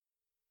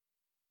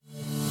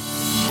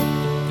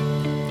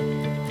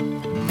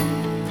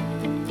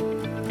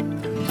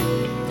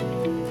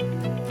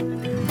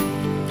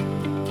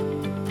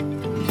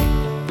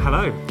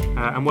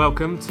and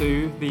welcome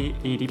to the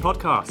ED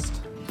podcast.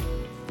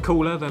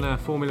 Cooler than a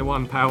Formula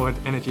One powered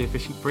energy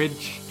efficient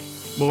bridge,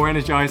 more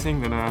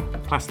energising than a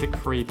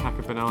plastic-free pack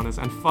of bananas,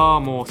 and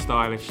far more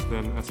stylish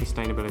than a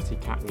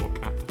sustainability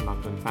catwalk at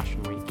London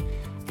Fashion Week.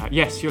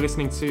 Yes, you're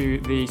listening to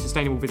the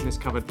Sustainable Business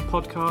Covered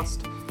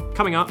podcast.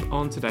 Coming up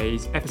on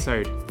today's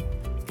episode,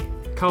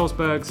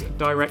 Carlsberg's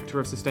Director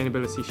of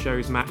Sustainability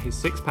shows Matt his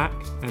six-pack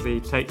as he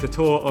takes a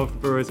tour of the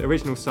brewer's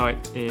original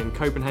site in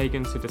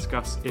Copenhagen to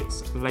discuss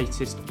its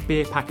latest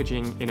beer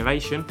packaging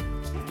innovation.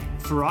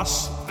 For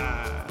us,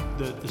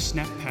 the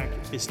Snap Pack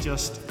is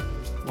just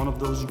one of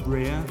those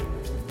rare,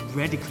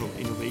 radical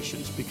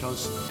innovations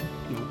because,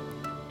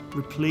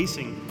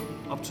 replacing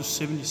up to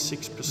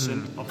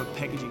 76% of a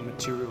packaging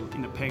material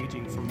in a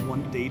packaging from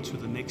one day to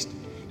the next,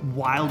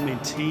 while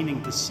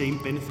maintaining the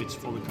same benefits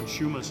for the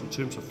consumers in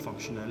terms of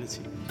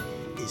functionality,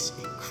 is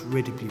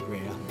incredibly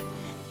rare.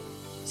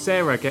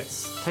 Sarah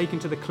gets taken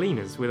to the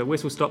cleaners with a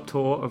whistle-stop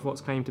tour of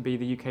what's claimed to be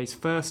the UK's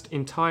first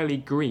entirely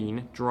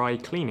green dry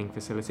cleaning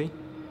facility.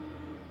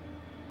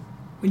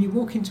 When you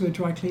walk into a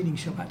dry cleaning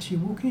shop, actually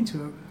you're walking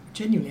into a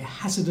genuinely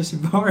hazardous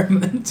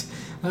environment.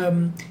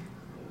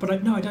 But I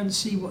don't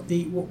see what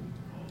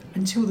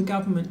until the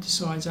government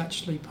decides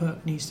actually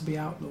perk needs to be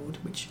outlawed,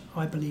 which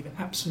I believe it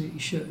absolutely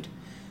should.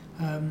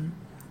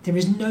 There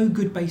is no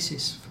good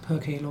basis for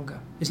perk any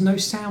longer. There's no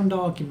sound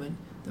argument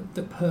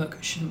that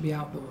perk shouldn't be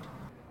outlawed.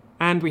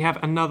 And we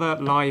have another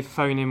live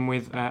phone-in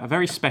with a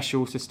very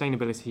special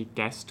sustainability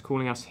guest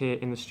calling us here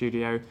in the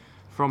studio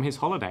from his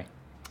holiday.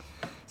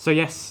 So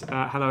yes,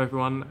 hello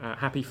everyone,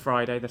 happy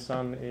Friday. The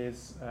sun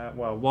is,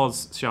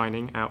 was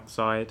shining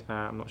outside.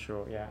 I'm not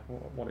sure,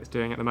 what it's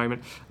doing at the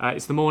moment.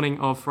 It's the morning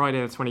of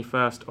Friday the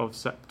 21st of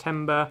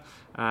September,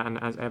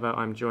 and as ever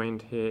I'm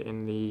joined here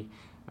in the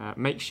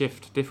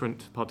makeshift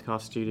different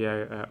podcast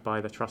studio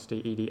by the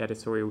trusty ED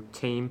editorial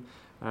team.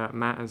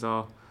 Matt as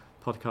our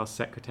podcast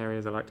secretary,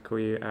 as I like to call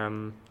you.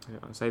 I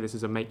say this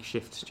is a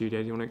makeshift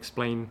studio. Do you want to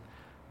explain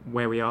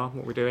where we are,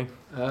 what we're doing?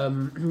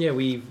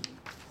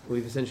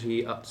 We've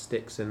essentially upped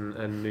sticks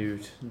and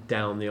moved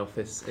down the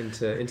office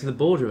into the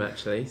boardroom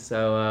actually.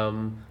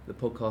 So the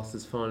podcast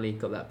has finally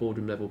got that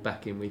boardroom level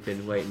back in we've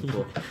been waiting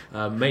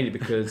for. Mainly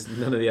because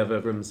none of the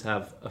other rooms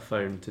have a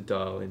phone to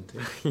dial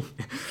into.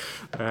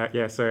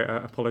 So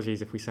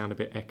apologies if we sound a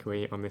bit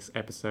echoey on this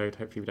episode.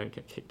 Hopefully we don't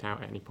get kicked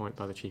out at any point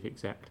by the chief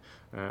exec.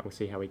 We'll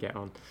see how we get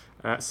on.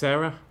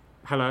 Sarah,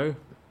 hello.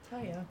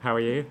 Hiya. How are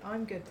you?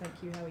 I'm good, thank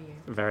you. How are you?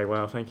 Very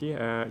well, thank you.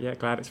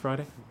 Glad it's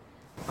Friday.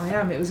 I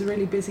am. It was a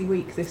really busy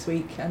week this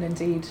week, and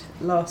indeed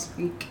last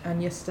week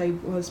and yesterday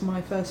was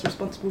my first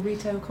responsible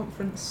retail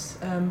conference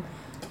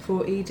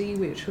for ED,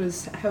 which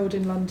was held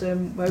in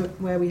London,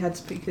 where we had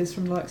speakers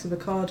from the likes of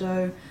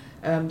Ocado,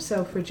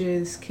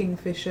 Selfridges,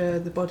 Kingfisher,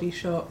 The Body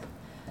Shop,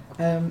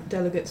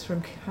 delegates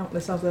from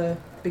countless other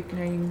big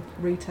name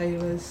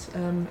retailers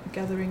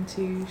gathering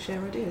to share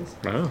ideas.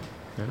 Oh.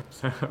 Yeah.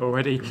 So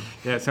already,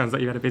 it sounds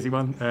like you had a busy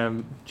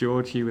one.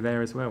 George, you were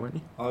there as well, weren't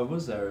you? I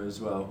was there as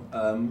well.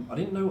 I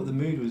didn't know what the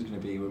mood was going to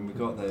be when we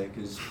got there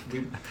because,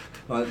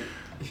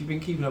 if you've been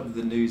keeping up with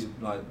the news,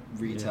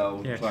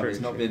 retail climate, it's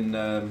not been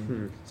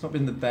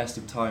the best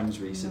of times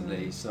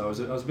recently. No. So I was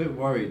a bit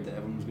worried that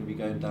everyone was going to be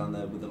going down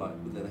there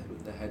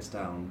with their heads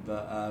down,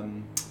 but.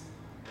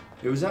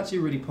 It was actually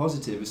really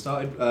positive. It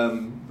started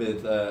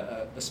with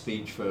a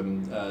speech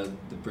from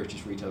the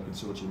British Retail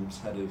Consortium's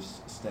head of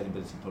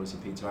sustainability policy,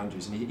 Peter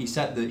Andrews, and he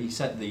set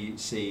the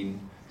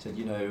scene. Said,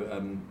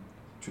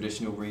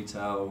 traditional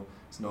retail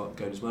is not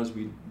going as well as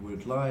we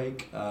would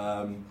like.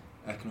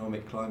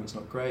 Economic climate's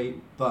not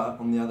great, but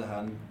on the other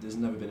hand, there's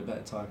never been a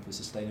better time for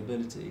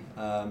sustainability.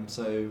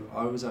 So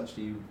I was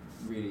actually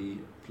really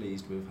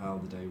pleased with how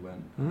the day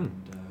went.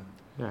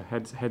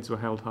 Heads were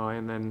held high,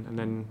 and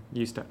then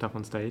you stepped up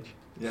on stage.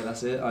 Yeah,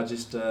 that's it. I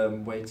just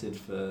waited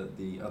for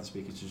the other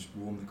speakers to just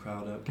warm the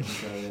crowd up, get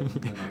them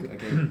going,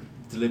 and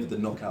I delivered the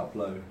knockout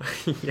blow.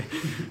 Yeah.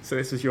 So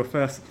this was your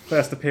first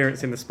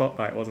appearance in the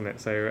spotlight, wasn't it?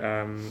 So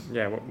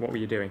what were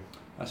you doing?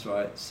 That's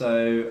right.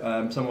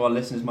 So some of our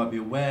listeners might be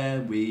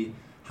aware we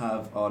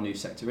have our new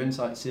Sector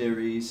Insight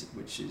series,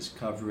 which is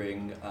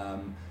covering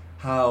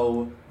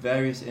how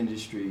various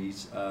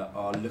industries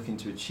are looking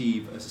to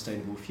achieve a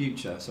sustainable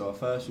future. So our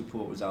first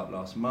report was out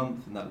last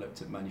month, and that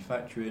looked at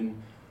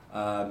manufacturing.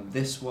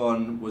 This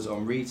one was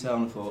on retail,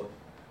 and I thought,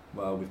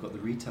 well, we've got the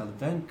retail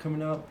event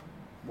coming up.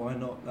 Why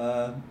not,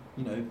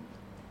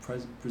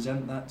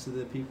 present that to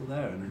the people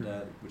there? And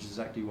which is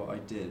exactly what I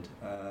did.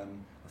 I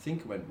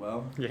think it went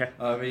well. Yeah.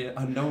 I mean,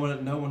 no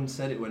one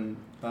said it went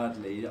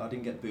badly. I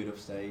didn't get booed off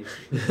stage.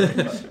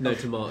 No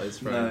tomatoes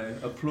thrown. No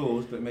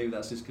applause, but maybe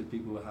that's just because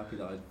people were happy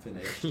that I'd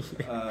finished.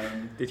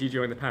 Did you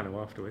join the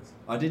panel afterwards?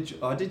 I did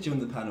join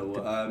the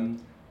panel.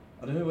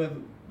 I don't know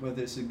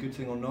whether it's a good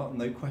thing or not.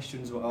 No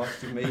questions were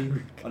asked of me.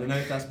 I don't know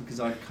if that's because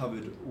I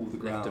covered all the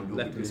ground.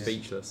 Left them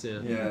speechless.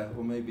 Yeah. Yeah,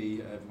 or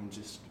maybe everyone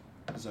just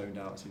zoned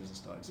out as soon as I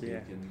started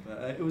speaking. Yeah.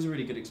 But it was a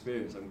really good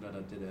experience. I'm glad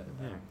I did it.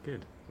 Yeah,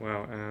 good.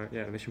 Well,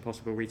 the Mission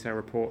Possible Retail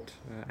Report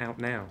out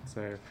now.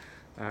 So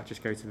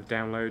just go to the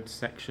download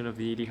section of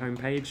the ED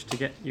homepage to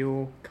get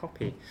your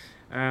copy.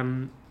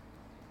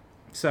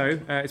 So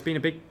it's been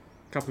a big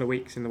couple of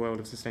weeks in the world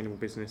of sustainable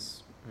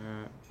business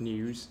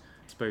news.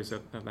 I suppose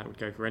that would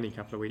go for any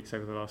couple of weeks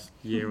over the last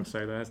year or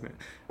so, though, hasn't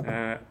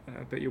it?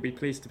 But you'll be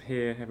pleased to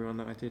hear, everyone,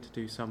 that I did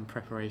do some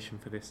preparation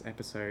for this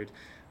episode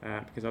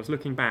because I was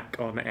looking back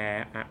on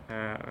air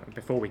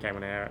before we came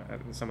on air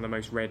at some of the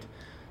most read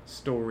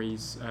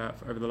stories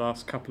over the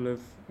last couple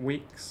of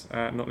weeks,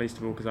 not least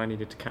of all because I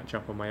needed to catch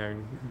up on my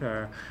own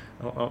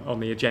on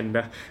the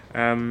agenda.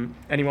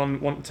 Anyone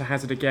want to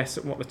hazard a guess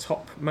at what the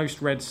top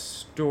most read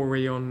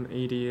story on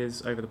ED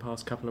is over the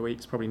past couple of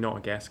weeks? Probably not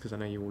a guess because I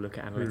know you all look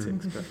at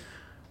analytics, but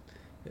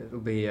it'll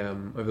be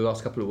over the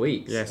last couple of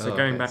weeks. Yeah, so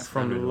going back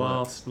from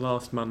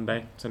last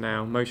Monday to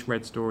now, most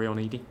read story on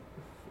ED.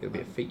 It'll be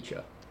a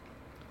feature.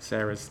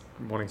 Sarah's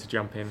wanting to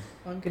jump in.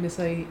 I'm going to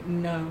say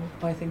no.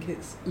 I think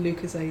it's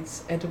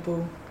Lucasade's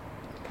edible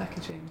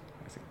packaging.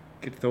 That's a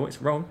good thought.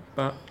 It's wrong,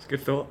 but it's a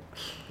good thought.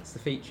 It's the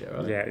feature,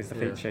 right? Yeah, it's the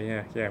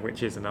feature, yeah,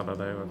 which is another,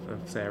 though,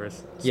 of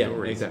Sarah's stories. Yeah,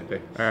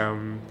 exactly.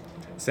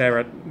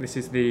 Sarah, this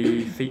is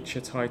the feature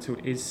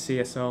titled "Is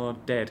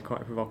CSR Dead?"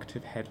 Quite a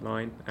provocative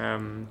headline.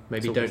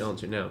 Maybe don't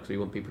answer it now because we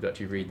want people to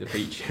actually read the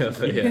feature.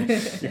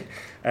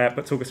 But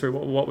but talk us through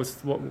what was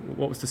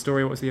the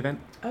story? What was the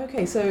event?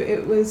 Okay, so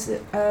it was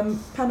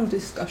panel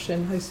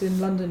discussion hosted in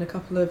London a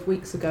couple of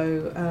weeks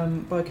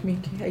ago by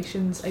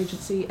communications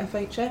agency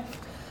FHF,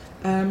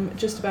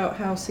 just about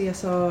how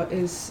CSR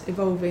is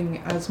evolving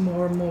as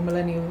more and more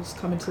millennials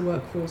come into the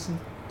workforce and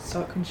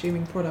start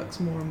consuming products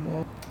more and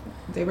more.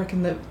 They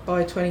reckon that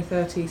by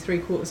 2030,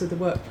 3/4 of the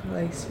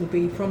workplace will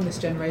be from this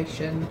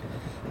generation,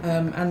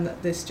 and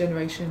that this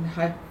generation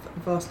have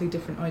vastly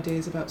different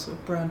ideas about sort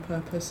of brand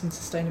purpose and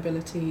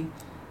sustainability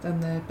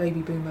than their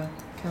baby boomer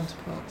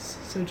counterparts.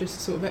 So just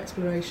a sort of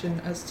exploration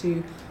as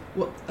to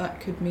what that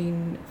could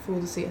mean for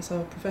the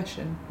CSR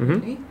profession.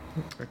 Really.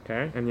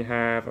 Okay, and you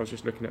have, I was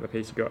just looking at the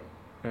piece, you got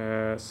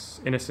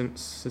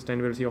Innocence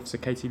Sustainability Officer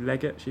Katie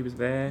Leggett, she was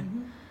there.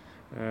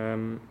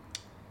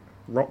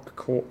 Rock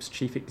Corp's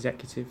Chief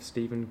Executive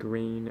Stephen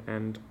Green,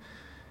 and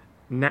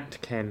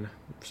NatCen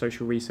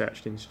Social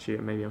Research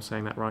Institute, maybe I'm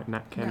saying that right,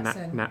 NatCen.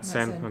 I was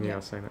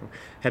saying that wrong.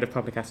 Head of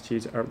Public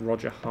Attitudes at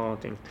Roger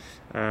Harding,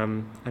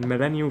 and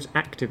millennials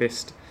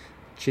activist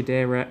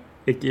Chidera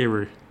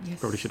Igiru. Yes.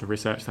 Probably should have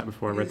researched that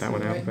before I read that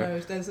one out. No,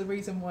 there's a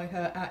reason why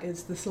her @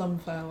 is the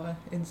Slumflower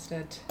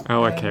instead.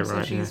 Oh, okay, so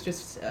right. she's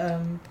just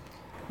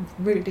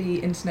really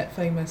internet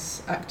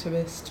famous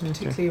activist,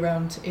 particularly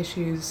around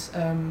issues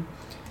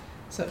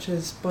such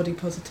as body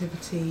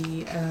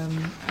positivity and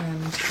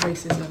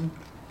racism.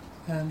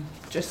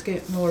 Just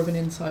get more of an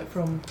insight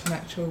from an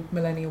actual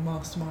millennial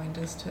mastermind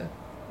as to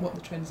what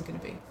the trends are going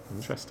to be.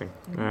 Interesting.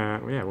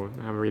 Yeah, we'll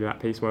have a read of that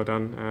piece. Well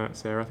done,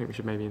 Sarah. I think we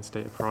should maybe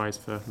instate a prize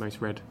for most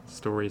read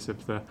stories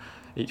of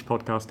each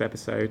podcast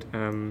episode.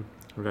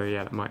 Although,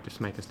 yeah, that might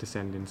just make us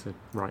descend into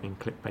writing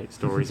clickbait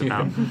stories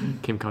about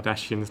Kim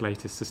Kardashian's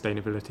latest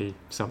sustainability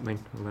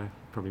something. Although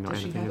probably not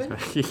anything.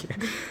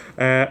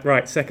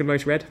 Right, second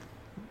most read.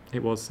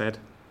 It was said.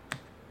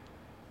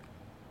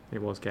 It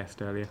was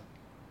guessed earlier.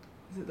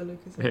 Is it the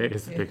Lucasade? It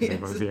is the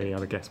Lucasade one. The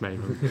other guess made.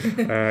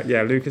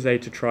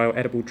 Lucasade to trial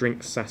edible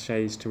drink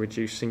sachets to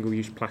reduce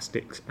single-use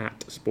plastics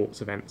at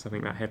sports events. I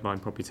think that headline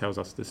probably tells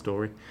us the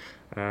story.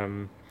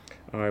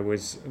 I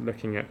was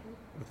looking at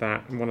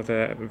that. One of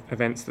the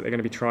events that they're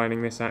going to be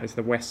trialling this at is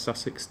the West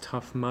Sussex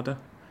Tough Mudder.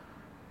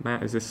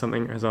 Matt, is this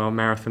something as our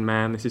marathon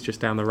man? This is just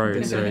down the road.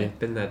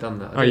 Been there, done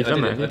that. You've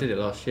done that? I did it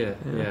last year.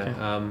 Yeah.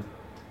 Okay.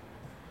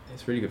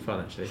 It's really good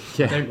fun actually.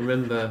 Yeah. I don't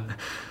remember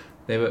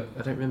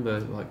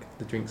like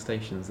the drink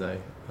stations though.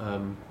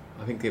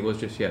 I think it was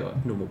just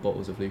like normal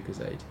bottles of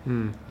Lucasade.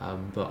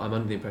 But I'm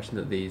under the impression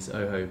that these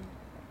OHO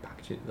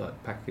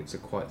packets are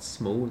quite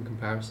small in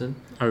comparison.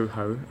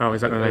 OHO. Oh,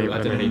 is that the name?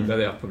 I don't know.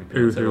 They are probably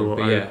pronounced wrong.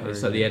 But yeah,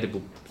 it's like the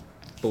edible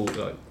ball.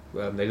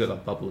 They look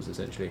like bubbles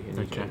essentially. And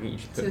you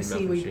should put it's a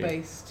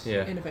seaweed-based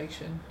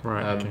innovation.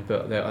 Right.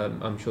 But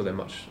I'm sure they're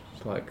much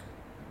like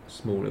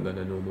smaller than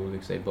a normal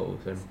Lucasade bottle,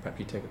 so perhaps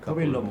you take a couple.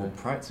 Probably a lot more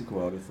practical,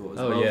 I would have thought.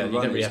 You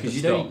don't really have to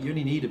stop. You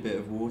only need a bit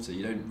of water.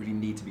 You don't really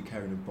need to be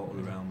carrying a bottle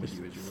around with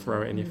you as you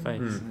throw it in your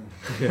face.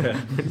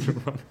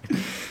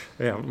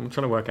 Yeah, I'm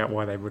trying to work out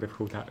why they would have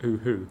called that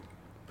ooh-hoo,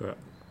 but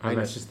I think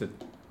that's just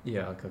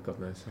God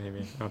knows.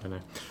 Maybe, I don't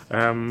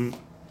know.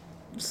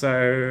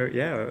 So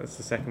yeah, that's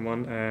the second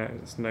one.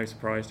 It's no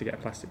surprise to get a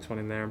plastics one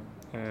in there.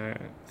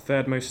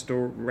 Third most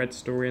read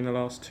story in the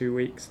last 2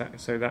 weeks. That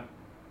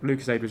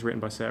Lucasade was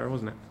written by Sarah,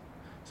 wasn't it?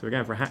 So we're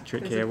going for a hat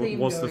trick here. What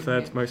was the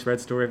third most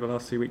read story of the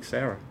last 2 weeks,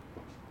 Sarah?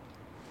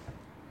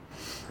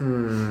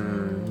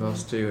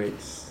 Last 2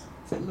 weeks.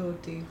 Is it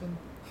Lord Devon?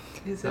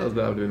 That would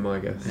have been my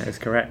guess. That is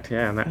correct,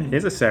 yeah, and that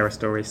is a Sarah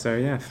story. So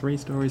yeah, 3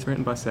 stories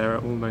written by Sarah,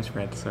 all most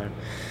read. So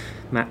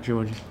Matt,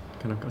 George,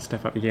 kind of got to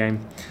step up your game.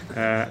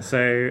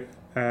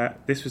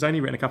 This was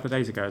only written a couple of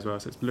days ago as well,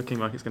 so it's looking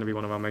like it's going to be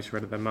one of our most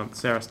read of the month.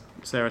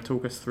 Sarah,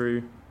 talk us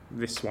through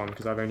this one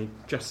because I've only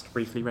just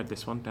briefly read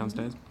this one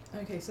downstairs.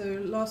 Okay, so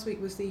last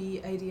week was the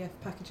ADF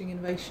Packaging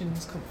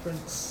Innovations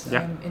Conference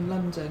Yeah. in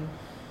London.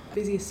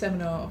 Busiest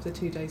seminar of the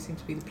 2 days seemed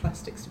to be the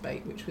plastics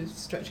debate, which was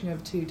stretching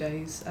over 2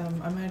 days.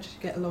 I managed to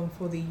get along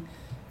for the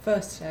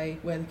first day,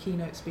 where the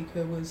keynote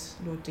speaker was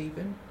Lord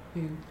Deben,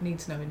 who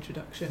needs no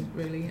introduction,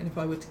 really, and if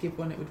I were to give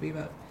one, it would be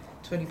about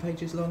 20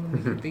 pages long, and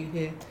we could be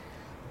here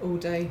all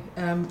day.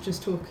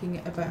 Just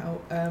talking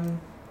about,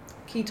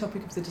 key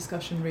topic of the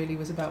discussion really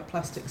was about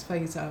plastics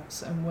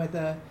phase-outs and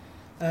whether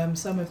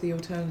some of the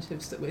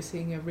alternatives that we're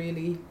seeing are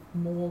really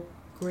more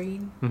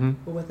green,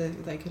 or whether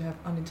they could have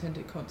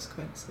unintended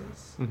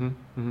consequences.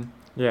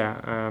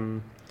 Yeah,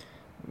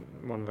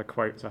 one of the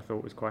quotes I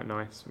thought was quite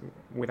nice.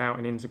 Without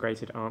an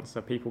integrated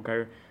answer, people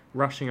go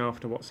rushing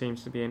after what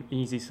seems to be an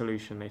easy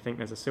solution. They think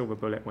there's a silver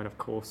bullet when, of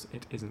course,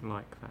 it isn't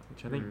like that,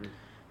 which I think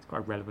is quite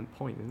a relevant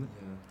point, isn't it?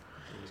 Yeah,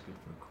 it's always good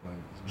for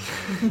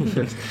a quote,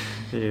 isn't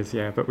it? It is,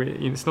 yeah, but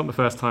it's not the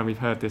first time we've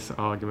heard this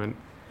argument,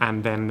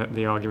 and then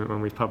the argument when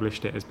we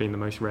published it has been the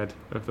most read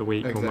of the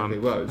week or month.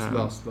 Well, it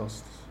was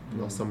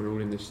last time we were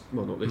all in this,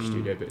 well, not this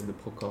studio, but in the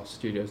podcast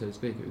studio, so to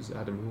speak. It was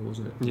Adam Hall,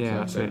 wasn't it? Yeah,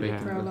 that's it. Yeah.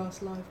 For our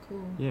last live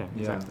call. Yeah,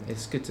 exactly.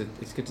 It's good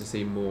to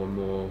see more and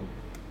more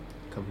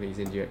companies,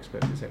 indie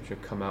experts, etc.,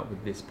 come out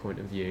with this point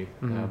of view.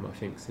 I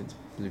think since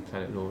Blue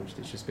Planet launched,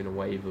 it's just been a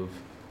wave of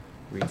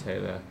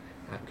retailer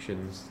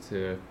actions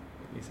to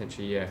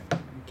essentially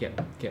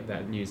get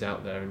that news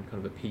out there and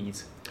kind of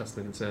appease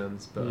customer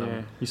concerns.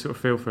 But you sort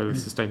of feel for the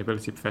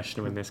sustainability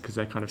professional in this because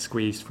they're kind of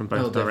squeezed from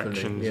both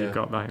directions. You've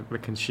got like the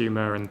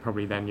consumer and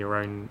probably then your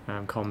own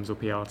comms or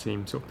PR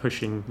team sort of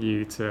pushing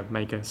you to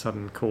make a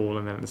sudden call,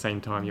 and then at the same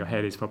time your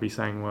head is probably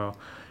saying, well,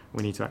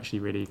 we need to actually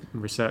really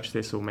research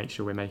this or make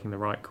sure we're making the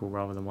right call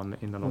rather than one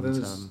that in the long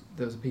term.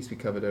 There was a piece we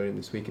covered earlier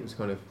this week. It was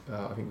kind of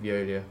I think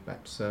Veolia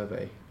backed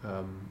survey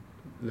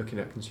looking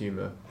at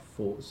consumer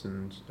thoughts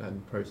and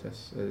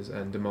processes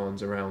and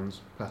demands around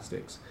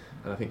plastics,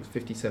 and I think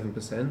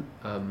 57%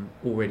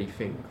 already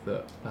think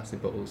that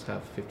plastic bottles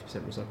have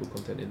 50% recycled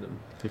content in them.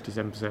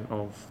 57%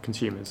 of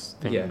consumers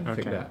think. Yeah, I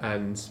think that,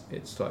 and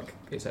it's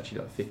actually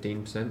like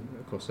 15%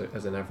 across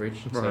as an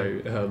average.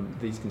 Right. So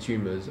these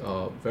consumers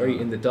are very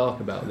in the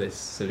dark about this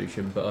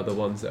solution, but are the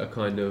ones that are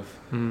kind of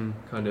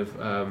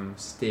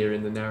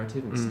steering the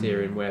narrative and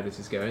steering where this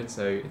is going.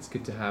 So it's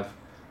good to have,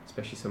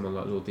 especially someone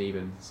like Lord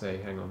Deben, say,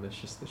 hang on, let's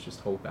just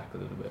hold back a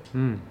little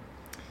bit.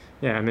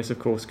 Yeah, and this, of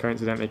course,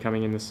 coincidentally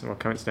coming in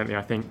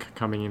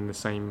the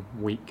same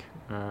week,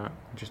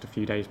 just a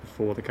few days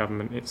before the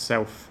government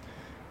itself,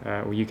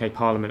 or UK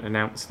Parliament,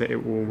 announced that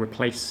it will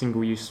replace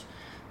single-use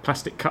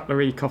plastic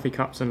cutlery, coffee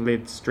cups and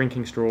lids,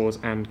 drinking straws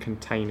and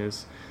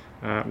containers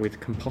with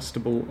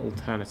compostable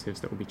alternatives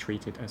that will be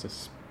treated as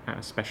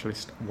a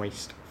specialist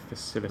waste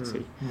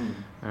facility.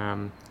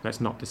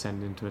 Let's not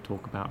descend into a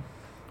talk about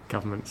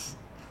government's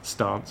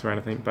stance or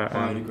anything, but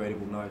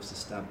biodegradable knives to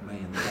stab me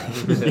in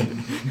the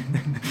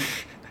back.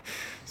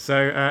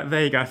 So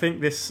there you go. I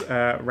think this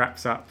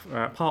wraps up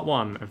part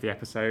one of the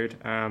episode,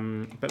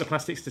 but the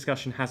plastics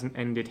discussion hasn't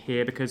ended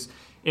here, because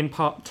in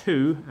part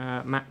two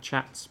Matt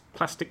chats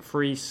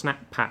plastic-free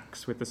snack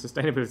packs with the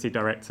sustainability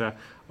director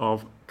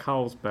of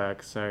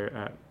Carlsberg. So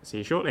see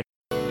you shortly.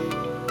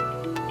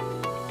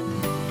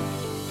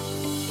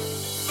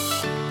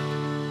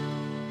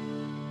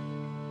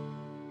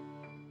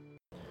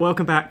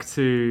 Welcome back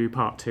to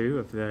part two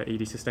of the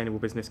ED Sustainable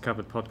Business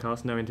Covered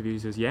podcast. No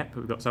interviews as yet,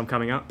 but we've got some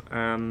coming up.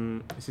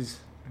 This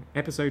is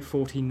episode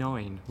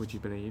 49, would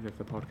you believe, of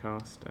the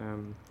podcast.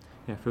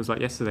 It feels like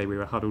yesterday we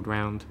were huddled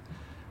round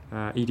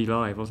ED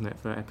Live, wasn't it,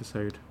 for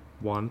episode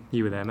 1?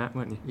 You were there, Matt,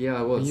 weren't you? Yeah,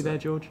 I was. Were you there,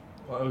 George?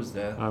 I was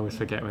there. I always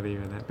forget whether you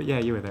were there. But yeah,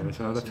 you were there as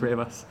well, the three of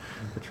us.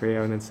 The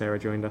trio, and then Sarah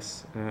joined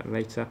us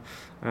later.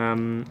 So I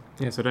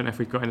don't know if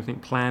we've got anything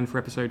planned for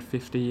episode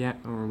 50 yet,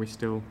 or are we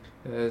still...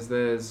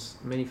 There's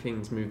many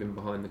things moving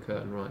behind the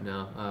curtain right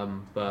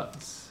now,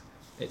 but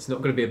it's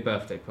not going to be a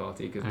birthday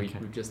party, because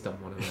we've just done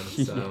one of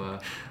them, so...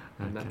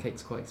 And that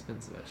cake's quite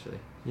expensive, actually.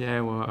 Yeah,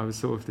 well, I was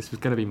this was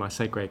going to be my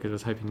segue, because I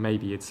was hoping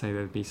maybe you'd say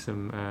there'd be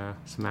some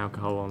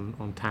alcohol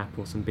on tap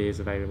or some beers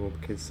available,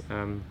 because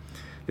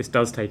this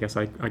does take us,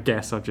 I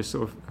guess I've just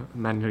sort of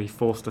manually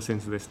forced us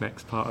into this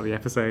next part of the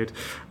episode,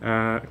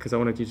 because I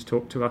wanted you to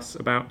talk to us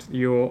about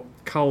your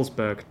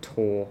Carlsberg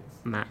tour,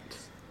 Matt.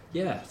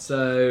 Yeah,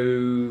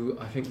 so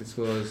I think this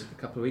was a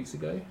couple of weeks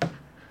ago.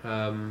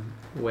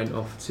 Went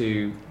off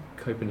to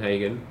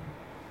Copenhagen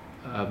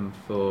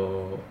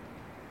for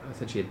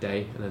essentially a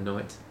day and a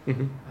night,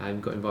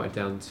 and got invited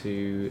down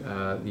to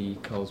the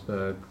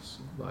Carlsberg's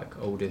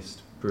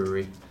oldest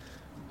brewery,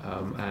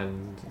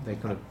 and they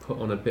kind of put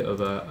on a bit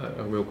of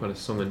a real kind of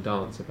song and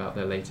dance about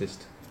their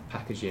latest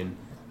packaging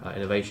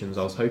innovations.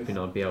 I was hoping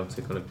I'd be able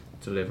to kind of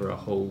deliver a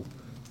whole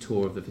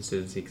tour of the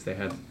facility, because they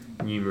had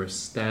numerous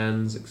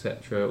stands,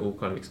 etc., all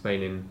kind of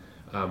explaining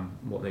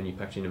what their new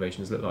packaging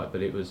innovations look like,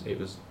 but it was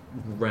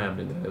rammed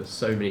in there. There were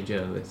so many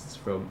journalists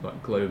from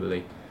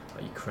globally,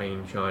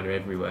 Ukraine, China,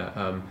 everywhere,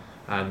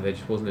 and there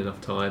just wasn't enough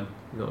time,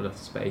 not enough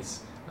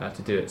space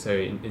to do it. So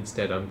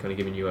instead, I'm kind of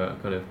giving you a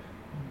kind of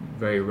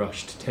very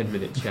rushed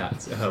 10-minute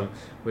chat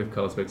with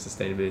Carlsberg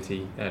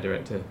Sustainability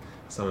Director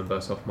Simon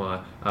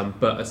Buss-Hoffmeyer.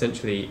 But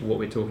essentially what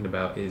we're talking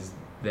about is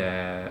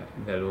their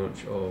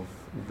launch of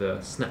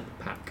the Snap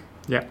Pack.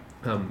 Yeah.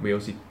 We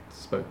also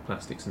spoke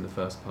plastics in the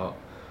first part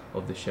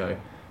of the show,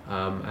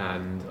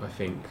 and I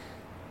think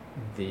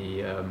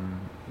the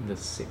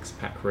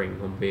 6-pack ring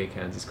on beer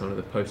cans is kind of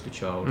the poster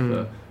child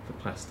for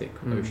plastic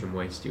ocean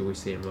waste. You always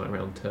see them right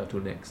around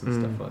turtlenecks and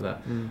stuff like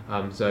that.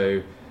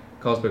 So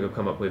Carlsberg have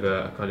come up with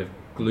a kind of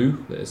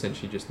glue that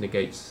essentially just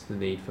negates the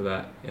need for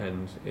that,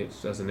 and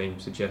it's, as the name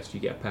suggests, you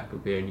get a pack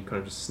of beer and you kind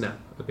of just snap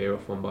a beer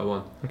off one by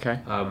one. Okay.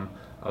 I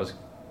was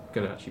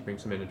going to actually bring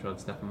some in and try and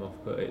snap them off,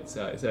 but it's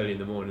early in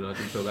the morning and I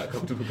didn't feel that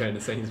comfortable going to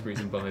Sainsbury's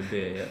and buying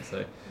beer yet.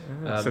 So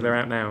they're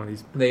out now.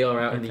 They are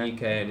out in the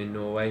UK and in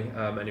Norway,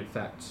 and in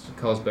fact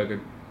Carlsberg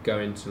are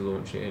going to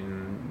launch it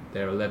in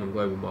their 11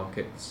 global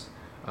markets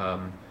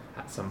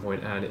at some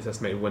point, and it's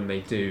estimated when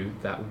they do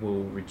that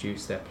will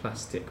reduce their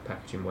plastic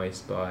packaging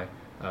waste by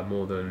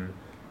more than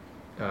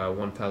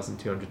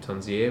 1,200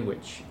 tonnes a year,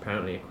 which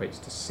apparently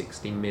equates to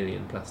 60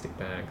 million plastic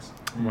bags.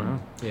 Wow.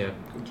 Yeah.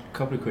 A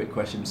couple of quick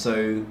questions.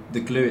 So the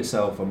glue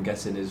itself, I'm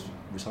guessing, is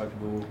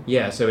recyclable?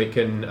 Yeah, so it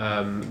can.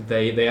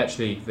 They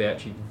actually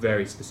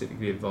very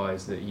specifically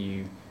advise that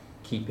you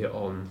keep it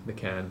on the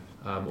can,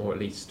 or at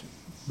least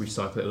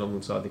recycle it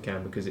alongside the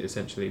can, because it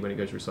essentially, when it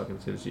goes to recycling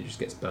facility, it just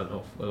gets burnt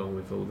off along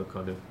with all the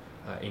kind of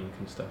ink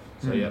and stuff.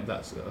 So yeah,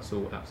 that's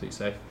all absolutely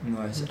safe.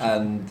 Nice.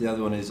 And the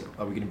other one is,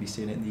 are we going to be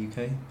seeing it in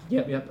the UK?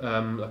 Yep.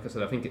 Like I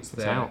said, I think it's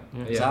there. out.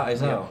 Yeah.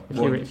 It's out.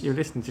 If you were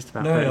listening just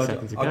about 30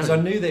 seconds ago. Because I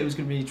knew that it was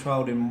going to be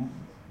trialled in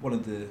one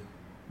of the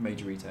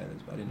major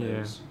retailers, but I didn't know it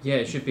was... Yeah,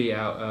 it should be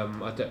out.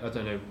 I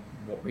don't know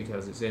what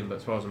retailers it's in, but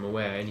as far as I'm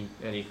aware,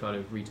 any kind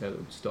of retailer that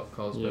would stock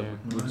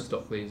Carlsberg would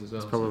stock these as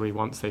well. It's probably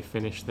once they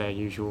finish their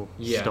usual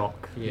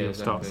stock, you'll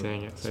start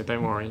seeing it. So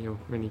don't worry,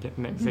 when you get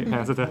next it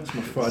out of the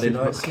Friday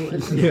night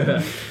sorted.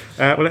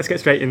 Well, let's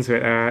get straight into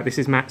it. This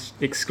is Matt's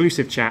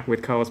exclusive chat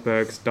with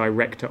Carlsberg's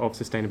Director of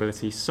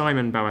Sustainability,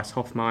 Simon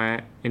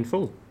Buss-Hoffmeyer, in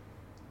full.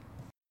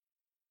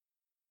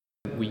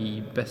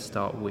 We best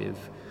start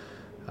with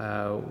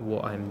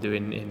what I'm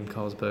doing in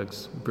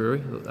Carlsberg's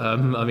brewery.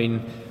 I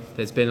mean,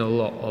 there's been a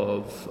lot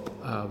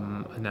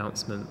of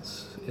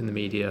announcements in the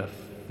media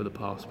for the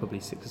past probably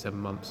 6 or 7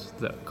 months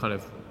that kind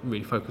of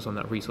really focus on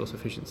that resource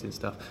efficiency and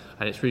stuff,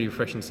 and it's really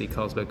refreshing to see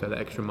Carlsberg go that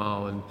extra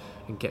mile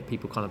and get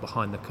people kind of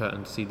behind the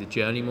curtain to see the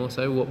journey more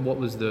so. What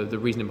was the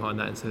reasoning behind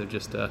that, instead of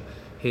just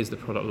here's the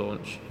product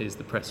launch, here's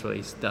the press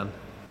release, done?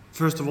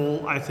 First of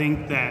all, I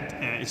think that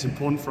it's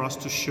important for us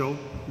to show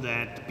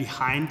that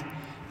behind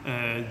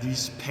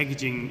these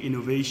packaging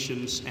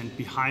innovations and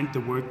behind the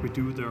work we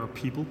do, there are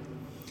people.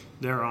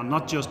 There are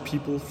not just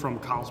people from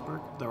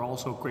Carlsberg, there are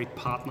also great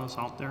partners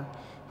out there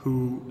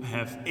who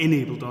have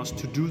enabled us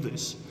to do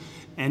this.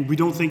 And we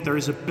don't think there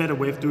is a better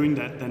way of doing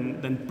that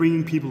than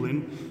bringing people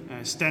in,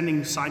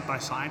 standing side by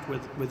side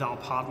with our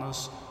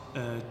partners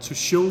to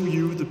show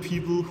you the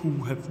people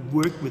who have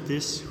worked with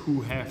this,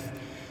 who have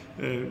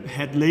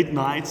had late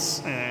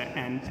nights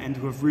and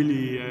who have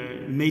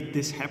really made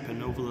this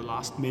happen over the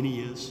last many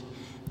years.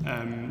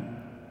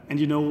 And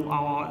you know,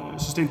 our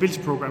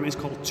sustainability program is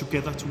called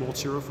Together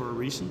Towards Zero for a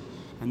reason,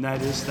 and that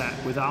is that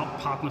without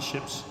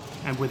partnerships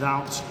and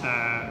without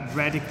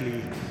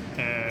radically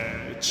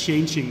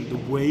changing the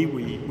way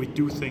we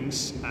do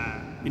things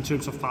in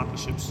terms of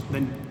partnerships,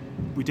 then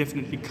we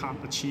definitely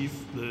can't achieve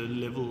the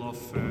level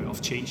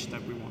of change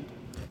that we want.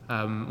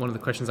 One of the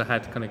questions I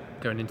had kind of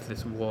going into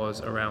this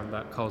was around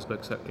that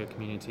Carlsberg circular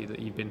community that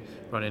you've been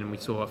running, and we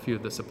saw a few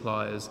of the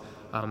suppliers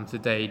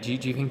today. Do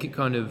you think it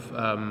kind of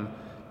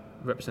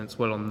represents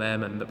well on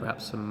them, and that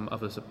perhaps some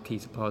other key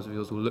suppliers of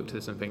yours will look to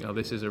this and think, oh,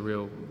 this is a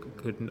real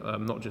good,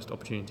 not just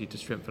opportunity to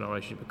strengthen our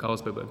relationship with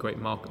Carlsberg, but a great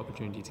market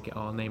opportunity to get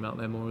our name out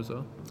there more as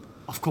well?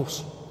 Of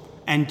course.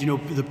 And you know,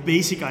 the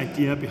basic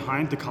idea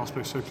behind the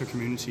Carlsberg circular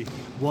community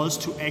was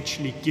to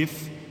actually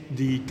give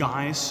the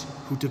guys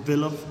who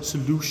develop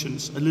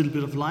solutions a little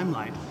bit of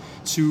limelight,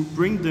 to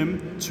bring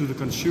them to the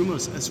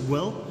consumers as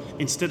well,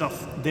 instead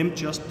of them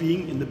just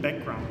being in the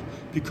background.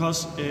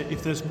 Because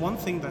if there's one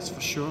thing that's for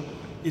sure,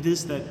 it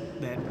is that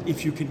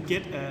if you can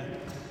get a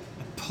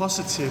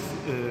positive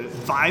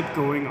vibe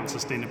going on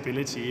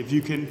sustainability, if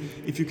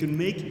you can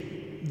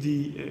make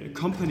the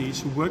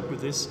companies who work with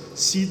this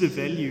see the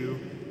value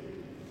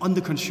on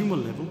the consumer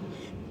level,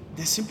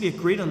 there's simply a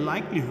greater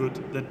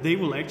likelihood that they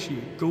will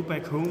actually go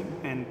back home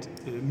and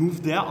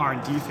move their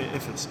R&D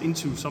efforts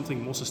into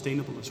something more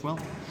sustainable as well.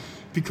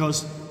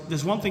 Because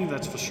there's one thing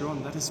that's for sure,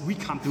 and that is we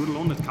can't do it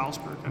alone at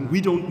Carlsberg, and we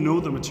don't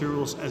know the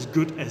materials as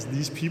good as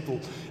these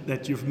people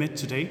that you've met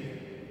today.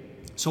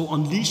 So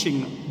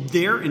unleashing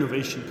their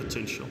innovation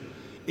potential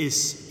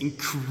is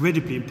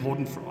incredibly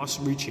important for us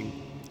reaching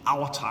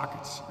our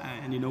targets.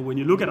 And you know, when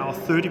you look at our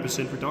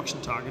 30% reduction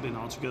target in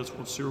our Together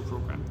Towards Zero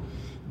program,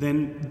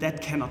 then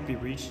that cannot be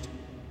reached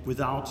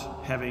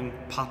without having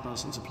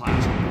partners and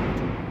suppliers on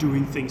board,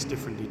 doing things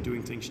differently,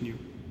 doing things new.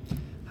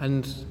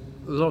 And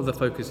a lot of the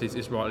focus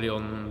is rightly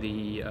on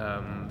the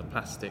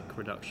plastic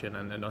reduction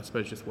and I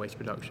suppose just waste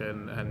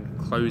reduction and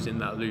closing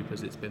that loop,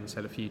 as it's been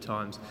said a few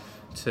times.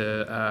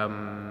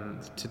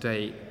 To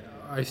date,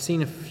 I've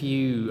seen a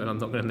few, and I'm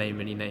not going to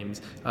name any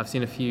names, I've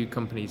seen a few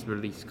companies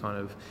release kind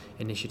of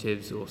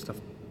initiatives or stuff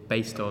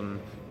based on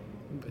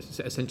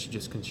essentially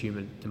just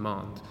consumer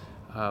demand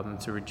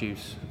to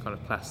reduce kind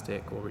of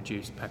plastic or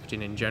reduce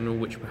packaging in general,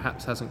 which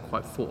perhaps hasn't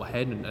quite thought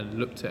ahead and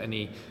looked at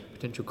any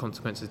potential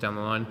consequences down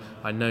the line.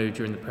 I know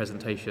during the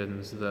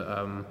presentations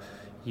that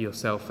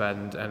yourself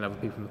and other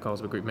people from the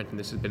Carlsberg Group mentioned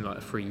this has been like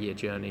a 3-year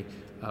journey.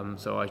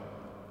 So I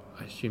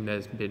assume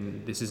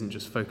this isn't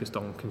just focused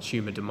on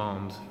consumer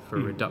demand for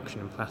a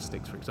reduction in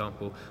plastics, for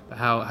example, but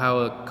how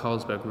are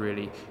Carlsberg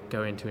really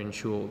going to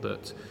ensure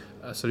that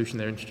a solution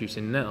they're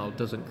introducing now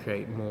doesn't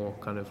create more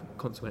kind of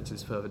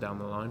consequences further down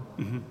the line?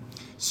 Mm-hmm.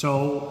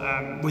 So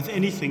with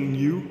anything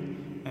new,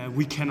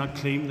 we cannot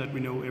claim that we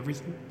know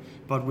everything,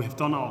 but we have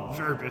done our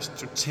very best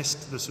to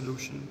test the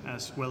solution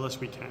as well as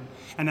we can.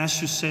 And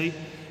as you say,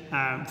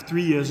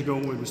 3 years ago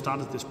when we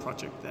started this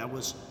project, there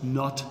was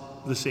not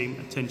the same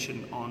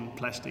attention on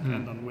plastic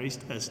and on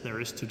waste as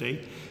there is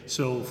today.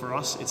 So for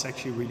us, it's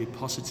actually really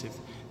positive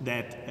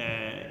that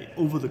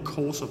over the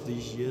course of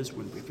these years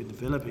when we've been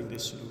developing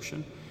this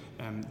solution,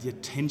 the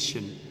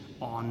attention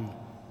on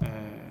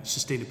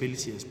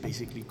sustainability has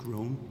basically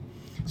grown.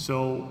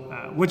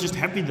 So we're just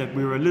happy that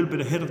we were a little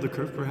bit ahead of the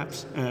curve,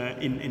 perhaps,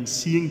 in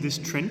seeing this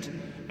trend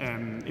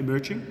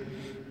emerging.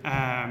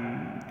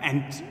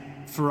 And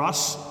for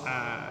us,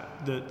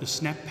 the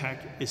Snap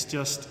Pack is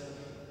just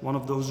one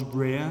of those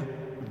rare,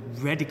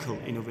 radical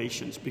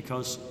innovations,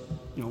 because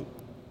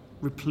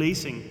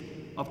replacing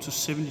up to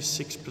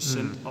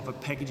 76% of a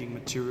packaging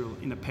material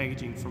in a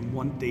packaging from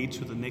one day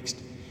to the next,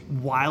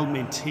 while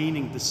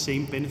maintaining the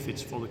same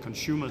benefits for the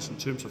consumers in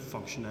terms of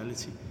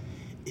functionality,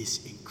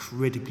 is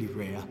incredibly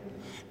rare.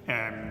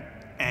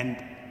 And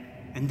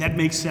that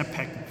makes Snap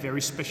Pack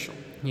very special.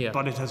 Yeah.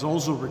 But it has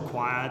also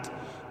required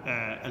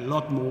a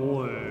lot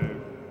more,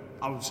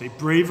 I would say,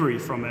 bravery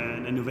from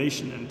an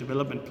innovation and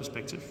development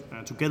perspective,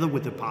 together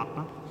with the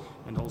partner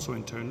and also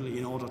internally,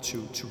 in order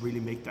to really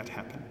make that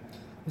happen.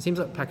 It seems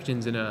like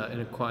packaging's in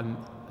a quite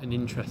an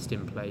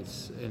interesting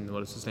place in the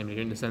world of sustainability,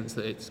 in the sense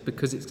that it's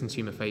because it's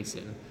consumer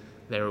facing,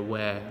 they're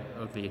aware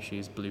of the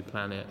issues. Blue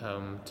Planet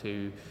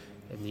in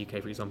the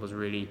UK, for example, has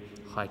really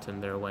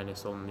heightened their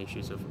awareness on the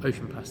issues of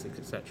ocean plastics,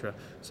 etc.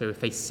 So if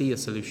they see a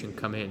solution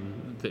come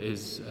in that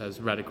is as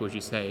radical as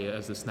you say,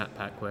 as the Snap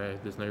Pack, where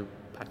there's no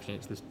packaging,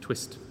 it's this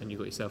twist and you've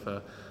got yourself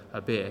a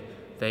beer,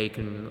 they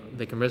can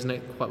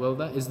resonate quite well with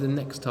that. Is the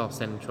next task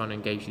then trying to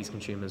engage these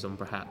consumers on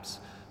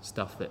perhaps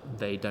stuff that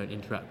they don't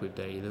interact with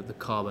daily, the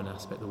carbon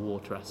aspect, the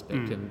water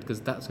aspect, and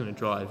because that's going to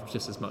drive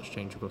just as much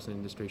change across the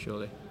industry,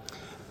 surely?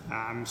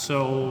 I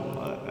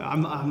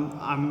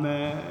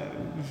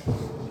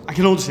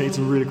can only say it's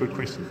a really good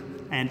question,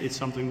 and it's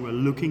something we're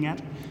looking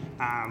at.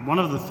 One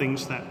of the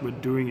things that we're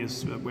doing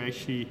is we're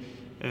actually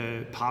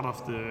part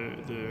of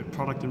the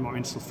product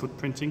environmental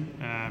footprinting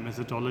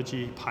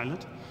methodology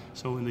pilot.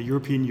 So in the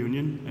European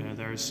Union,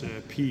 there's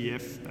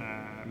PEF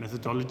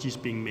methodologies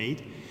being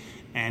made,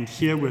 and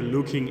here we're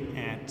looking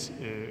at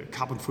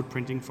carbon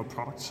footprinting for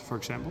products, for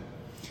example.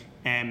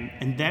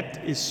 And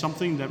that is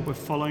something that we're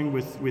following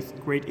with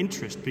great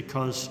interest,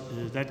 because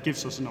that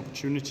gives us an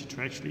opportunity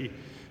to actually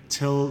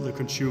tell the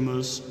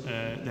consumers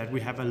that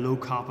we have a low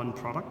carbon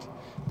product,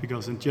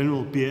 because in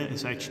general beer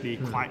is actually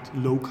quite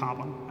low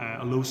carbon,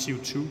 low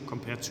CO2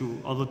 compared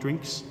to other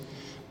drinks.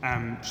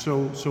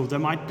 So there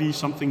might be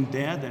something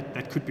there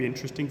that could be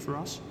interesting for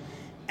us.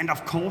 And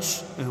of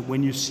course,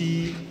 when you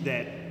see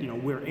that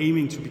we're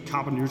aiming to be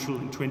carbon neutral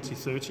in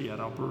 2030 at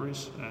our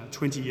breweries,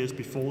 20 years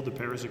before the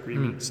Paris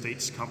Agreement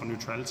states carbon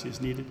neutrality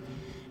is needed,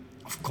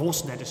 of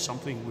course that is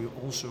something we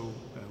also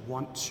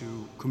want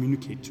to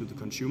communicate to the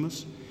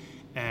consumers.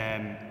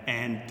 That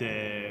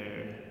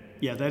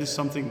is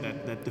something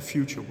that the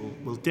future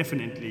will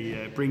definitely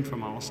bring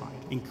from our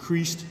side.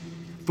 Increased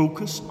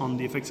focus on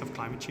the effects of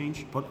climate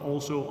change, but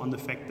also on the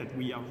fact that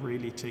we are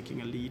really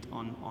taking a lead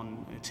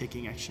on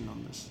taking action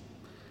on this.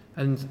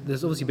 And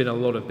there's obviously been a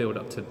lot of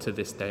build-up to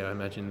this day. I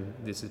imagine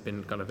this has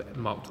been kind of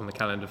marked on the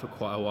calendar for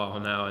quite a while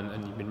now,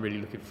 and you've been really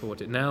looking forward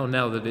to it. Now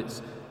that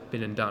it's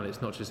been and done,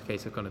 it's not just a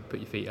case of kind of put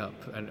your feet up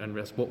and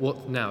rest.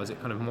 What now? Is it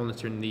kind of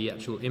monitoring the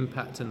actual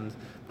impact and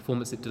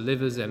performance it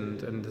delivers,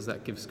 and does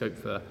that give scope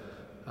for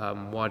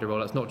wider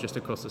rollouts, not just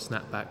across the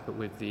Snap Pack, but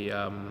with the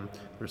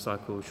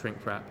recycled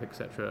shrink wrap,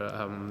 etc.,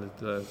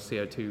 the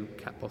CO2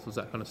 cap bottles,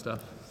 that kind of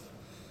stuff?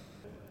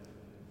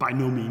 By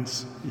no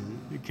means.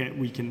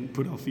 We can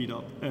put our feet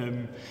up.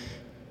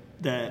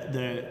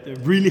 The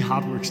really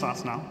hard work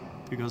starts now,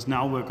 because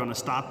now we're going to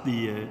start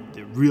the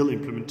real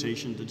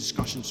implementation, the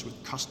discussions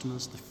with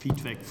customers, the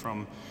feedback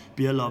from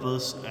beer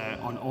lovers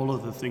on all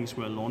of the things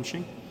we're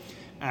launching.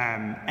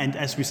 And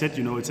as we said,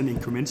 it's an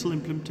incremental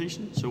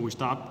implementation. So we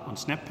start on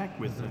Snap Pack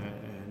with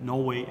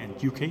Norway and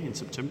UK in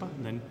September,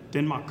 and then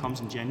Denmark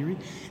comes in January,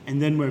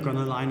 and then we're going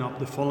to line up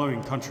the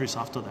following countries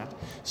after that.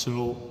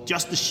 So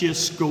just the sheer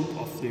scope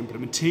of the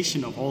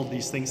implementation of all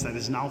these things that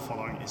is now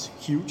following is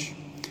huge,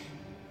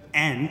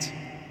 and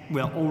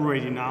we're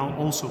already now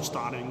also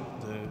starting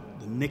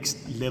the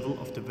next level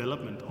of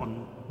development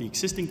on the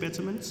existing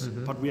betterments,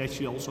 but we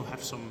actually also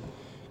have some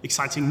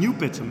exciting new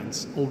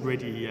betterments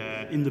already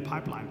in the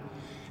pipeline.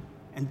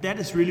 And that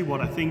is really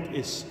what I think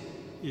is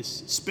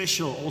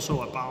special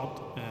also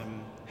about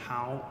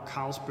how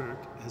Carlsberg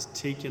has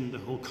taken the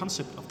whole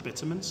concept of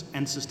betterments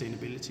and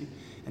sustainability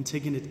and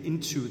taken it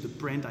into the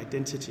brand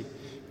identity,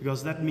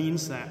 because that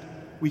means that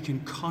we can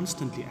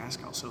constantly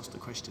ask ourselves the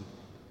question,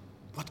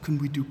 what can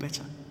we do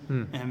better?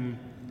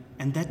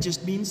 And that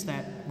just means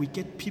that we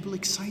get people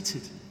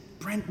excited,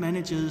 brand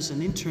managers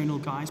and internal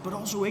guys, but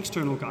also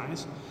external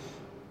guys,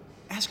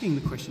 asking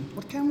the question,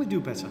 what can we do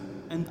better?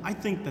 And I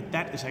think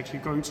that is actually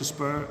going to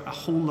spur a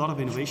whole lot of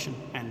innovation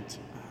and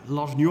a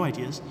lot of new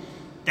ideas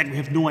that we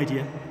have no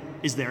idea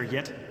is there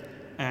yet.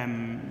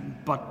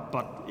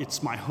 But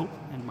it's my hope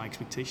and my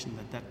expectation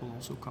that will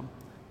also come.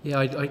 Yeah,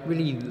 I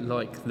really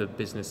like the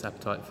business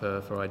appetite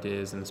for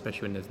ideas, and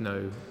especially when there's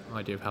no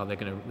idea of how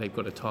they've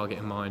got a target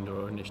in mind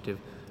or an initiative,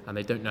 and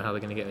they don't know how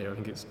they're going to get there. I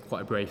think it's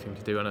quite a brave thing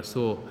to do. And I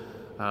saw,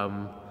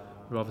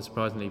 rather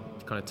surprisingly,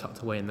 kind of tucked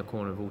away in the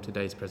corner of all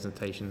today's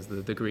presentations,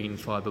 the green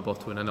fibre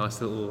bottle in a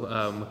nice little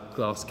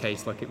glass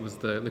case, like it was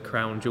the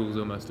crown jewels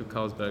almost of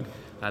Carlsberg,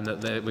 and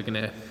that we're going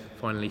to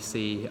finally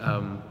see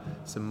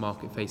some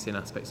market-facing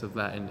aspects of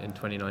that in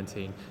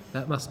 2019.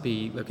 That must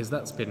be, because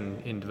that's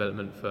been in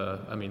development for,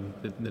 I mean,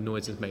 the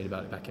noise was made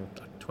about it back in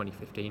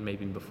 2015,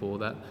 maybe even before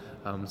that,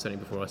 certainly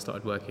before I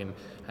started working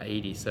at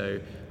Edie.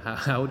 So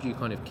how do you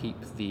kind of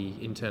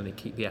internally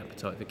keep the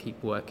appetite to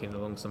keep working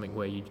along something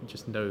where you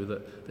just know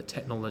that the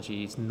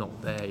technology is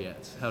not there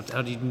yet?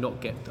 How do you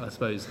not get, I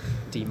suppose,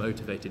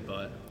 demotivated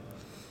by it?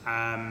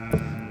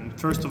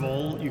 First of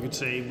all, you could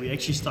say we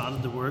actually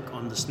started the work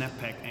on the Snap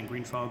Pack and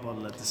Green Flower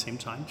Bottle at the same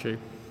time. True.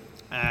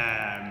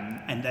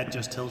 And that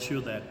just tells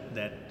you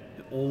that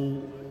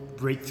all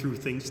breakthrough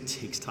things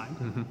takes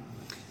time.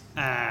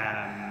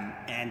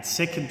 And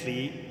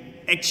secondly,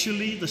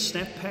 actually the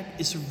Snap Pack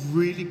is a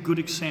really good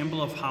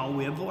example of how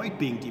we avoid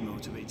being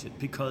demotivated,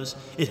 because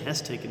it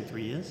has taken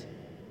 3 years,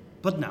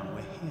 but now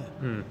we're here.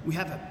 We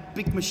have a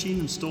big machine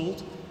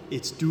installed.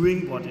 It's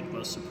doing what it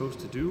was supposed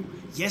to do.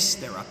 Yes,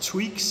 there are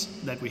tweaks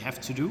that we have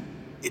to do.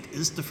 It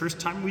is the first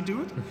time we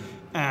do it.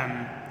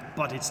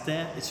 But it's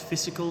there, it's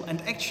physical.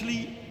 And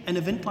actually, an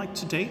event like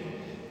today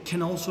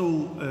can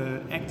also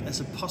act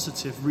as a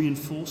positive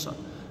reinforcer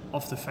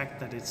of the fact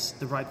that it's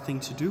the right thing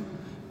to do.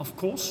 Of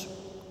course,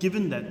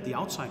 given that the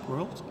outside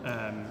world,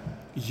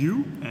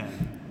 you and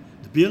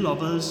the beer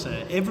lovers,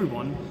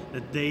 everyone,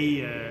 that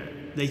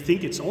they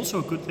think it's also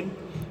a good thing,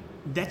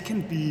 that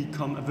can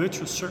become a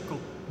virtuous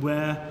circle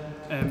where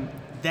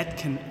that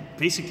can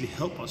basically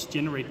help us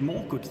generate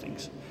more good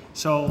things.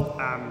 So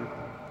I'm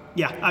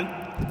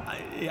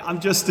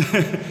just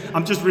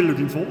I'm just really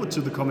looking forward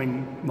to the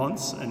coming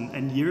months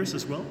and years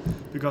as well,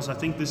 because I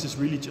think this is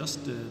really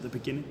just the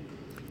beginning.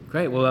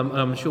 Great. Well,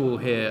 I'm sure we'll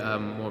hear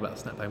more about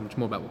Snap Pack, much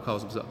more about what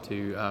Carlsberg's up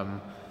to.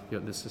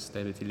 The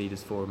Sustainability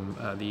Leaders Forum,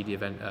 the ED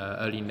event,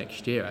 early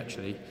next year,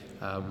 actually.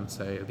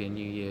 So it'll be a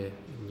new year,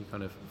 new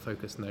kind of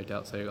focus, no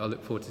doubt. So I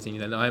look forward to seeing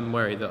you then. I'm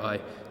worried that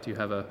I do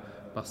have a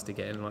bus to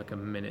get in like a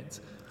minute.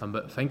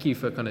 But thank you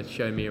for kind of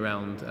showing me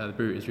around the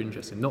brewery. It's really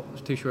interesting.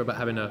 Not too sure about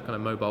having a kind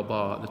of mobile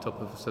bar at the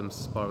top of some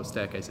spiral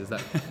staircases.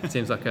 That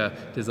seems like a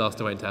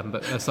disaster waiting to happen.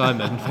 But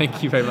Simon,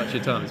 thank you very much for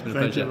your time. It's been a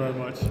pleasure. Thank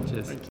you very much.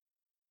 Cheers. Thank you.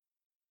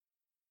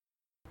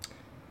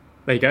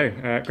 There you go.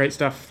 Great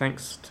stuff.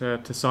 Thanks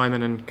to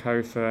Simon and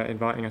co for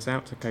inviting us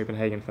out to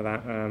Copenhagen for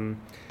that. And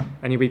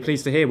you'll be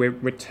pleased to hear we're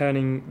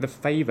returning the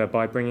favour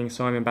by bringing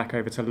Simon back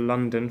over to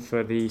London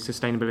for the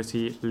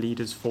Sustainability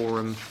Leaders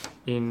Forum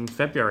in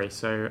February.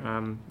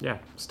 So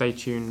stay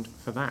tuned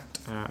for that.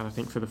 And I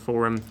think for the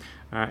forum,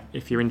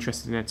 if you're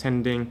interested in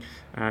attending,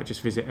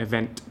 just visit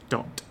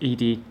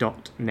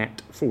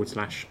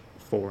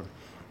event.ed.net/forum.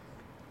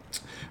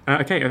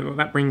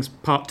 That brings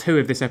part 2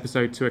 of this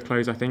episode to a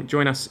close, I think.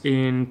 Join us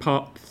in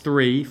part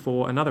 3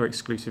 for another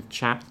exclusive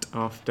chat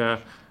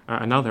after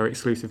another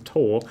exclusive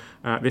tour,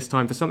 this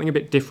time for something a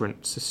bit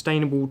different: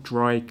 sustainable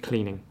dry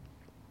cleaning.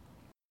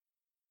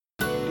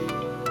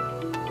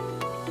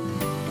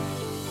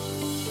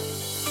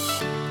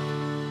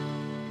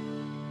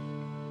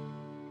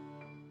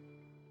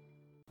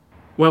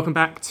 Welcome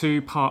back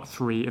to part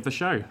 3 of the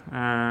show.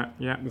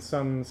 The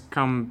sun's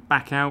come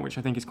back out, which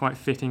I think is quite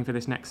fitting for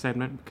this next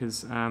segment,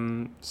 because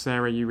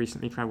Sarah, you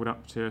recently travelled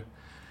up to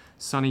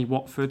sunny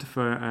Watford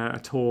for a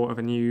tour of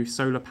a new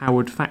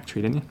solar-powered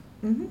factory, didn't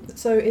you?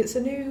 So it's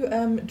a new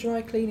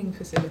dry cleaning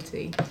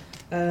facility,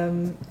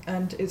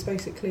 and it's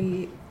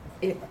basically,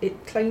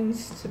 it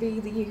claims to be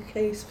the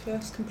UK's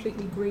first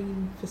completely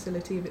green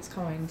facility of its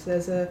kind.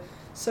 There's a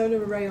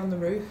solar array on the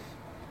roof,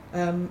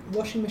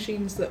 washing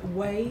machines that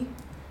weigh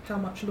how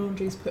much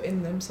laundry is put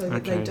in them so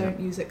that they don't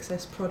use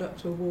excess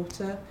product or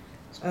water,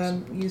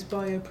 use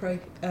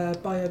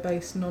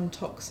bio-based,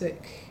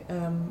 non-toxic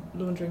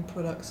laundering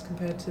products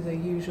compared to the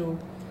usual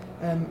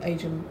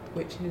agent,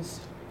 which is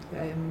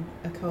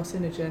a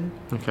carcinogen,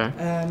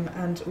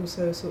 and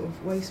also a sort of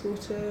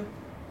wastewater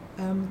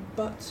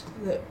butt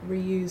that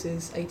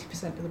reuses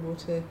 80% of the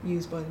water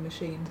used by the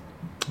machine.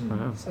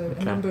 Wow. So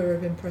a number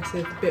of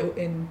impressive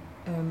built-in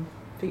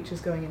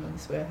features going in on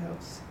this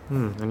warehouse.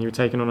 And you were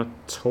taken on a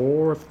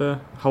tour of the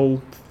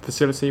whole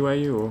facility, were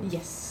you? Or?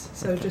 Yes.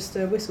 So just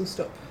a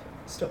whistle-stop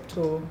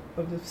tour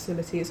of the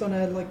facility. It's on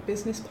a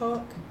business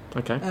park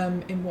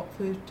in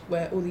Watford,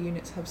 where all the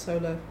units have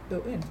solar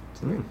built in.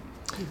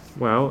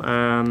 Well,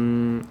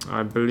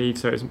 I believe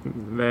so. It's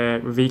their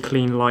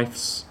V-Clean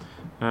Life's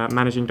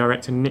Managing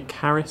Director Nick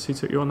Harris who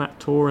took you on that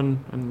tour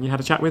and you had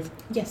a chat with?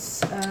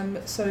 Yes.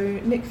 So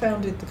Nick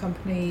founded the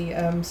company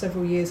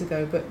several years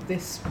ago, but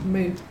this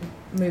move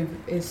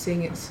is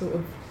seeing its sort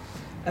of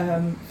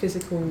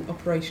physical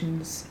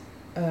operations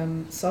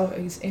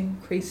size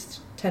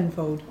increased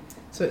tenfold.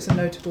 So it's a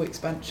notable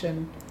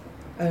expansion,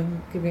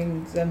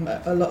 giving them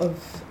a lot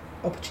of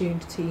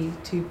opportunity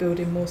to build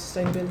in more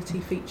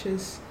sustainability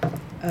features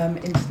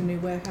into the new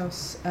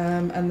warehouse.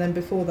 And then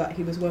before that,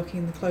 he was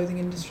working in the clothing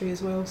industry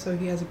as well, so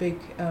he has a big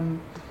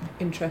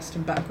interest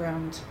and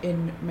background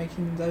in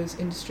making those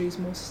industries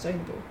more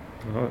sustainable.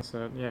 Well, that's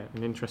an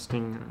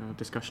interesting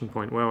discussion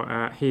point.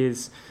 Well,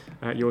 here's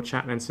your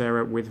chat then,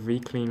 Sarah, with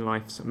V-Clean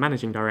Life's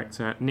Managing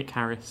Director Nick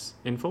Harris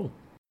in full.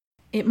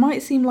 It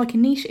might seem like a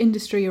niche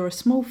industry or a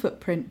small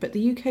footprint, but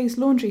the UK's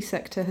laundry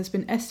sector has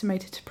been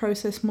estimated to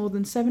process more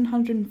than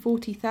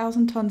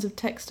 740,000 tonnes of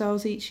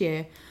textiles each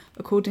year,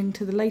 according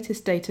to the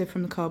latest data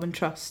from the Carbon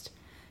Trust.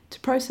 To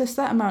process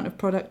that amount of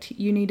product,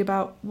 you need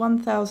about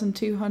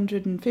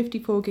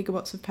 1,254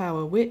 gigawatts of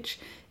power, which,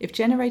 if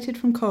generated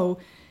from coal,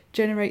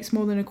 generates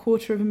more than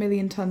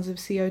 250,000 tonnes of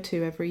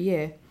CO2 every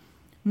year.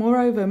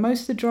 Moreover,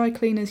 most of the dry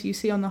cleaners you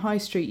see on the high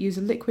street use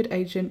a liquid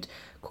agent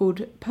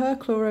called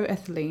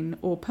perchloroethylene,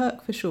 or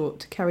PERC for short,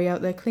 to carry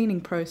out their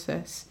cleaning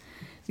process.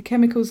 The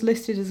chemical is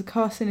listed as a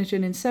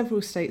carcinogen in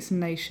several states and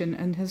nations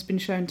and has been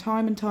shown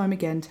time and time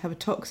again to have a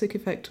toxic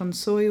effect on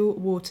soil,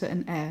 water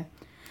and air.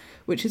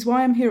 Which is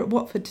why I'm here at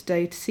Watford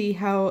today to see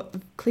how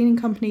the cleaning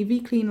company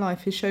V-Clean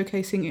Life is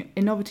showcasing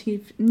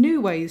innovative new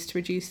ways to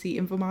reduce the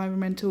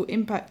environmental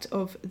impact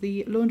of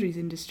the laundries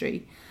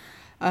industry.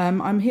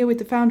 I'm here with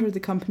the founder of the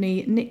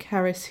company, Nick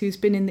Harris, who's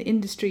been in the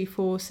industry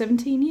for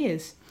 17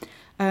 years.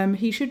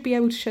 He should be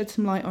able to shed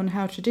some light on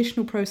how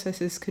traditional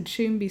processes could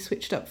soon be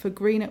switched up for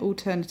greener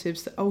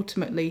alternatives that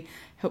ultimately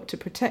help to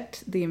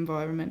protect the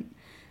environment.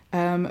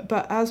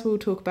 But as we'll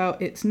talk about,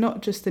 it's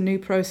not just the new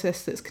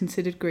process that's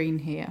considered green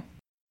here.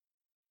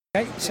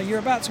 Okay, so you're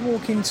about to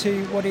walk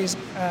into what is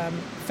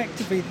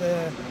effectively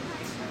the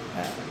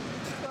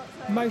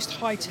most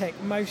high-tech,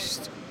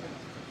 most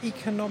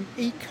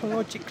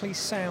ecologically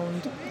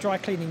sound dry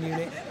cleaning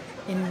unit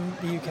in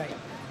the UK.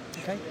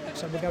 Okay,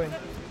 so we'll go in.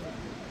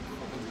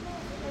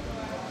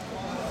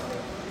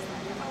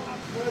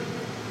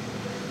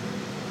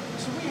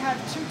 So we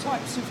have two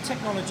types of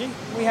technology.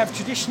 We have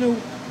traditional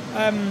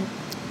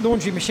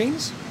laundry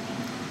machines,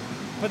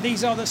 but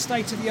these are the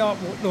state-of-the-art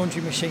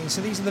laundry machines.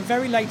 So these are the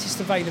very latest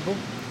available.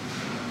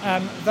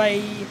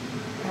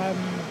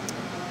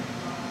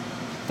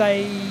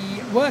 They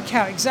work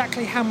out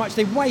exactly how much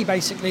they weigh,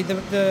 basically,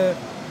 the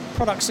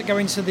products that go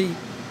into the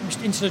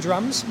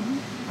drums,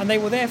 and they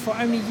will therefore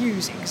only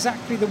use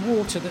exactly the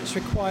water that's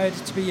required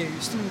to be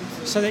used.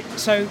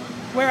 So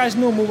whereas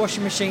normal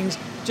washing machines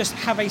just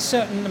have a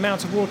certain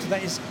amount of water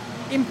that is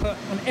input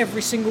on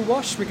every single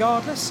wash,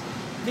 regardless,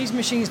 these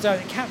machines don't.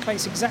 It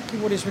calculates exactly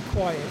what is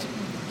required.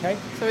 Okay.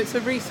 So it's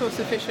a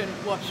resource-efficient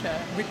washer.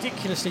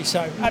 Ridiculously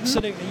so.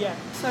 Absolutely, yeah.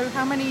 So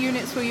how many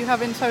units will you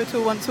have in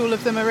total once all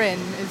of them are in?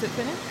 Is it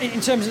finished? In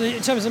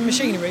terms of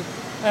machinery,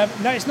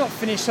 no, it's not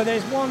finished. So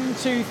there's 1,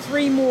 2,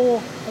 3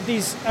 more of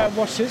these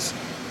washers.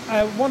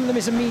 One of them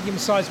is a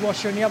medium-sized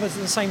washer, and the others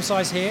are the same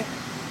size here.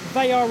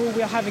 They are all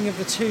we're having of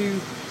the two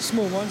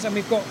small ones, and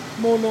we've got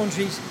more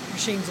laundry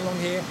machines along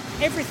here.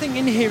 Everything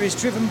in here is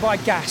driven by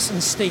gas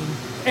and steam.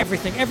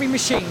 Everything, every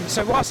machine.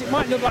 So whilst it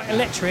might look like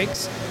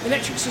electrics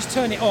just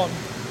turn it on.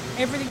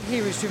 Everything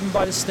here is driven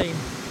by the steam.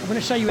 I'm going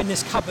to show you in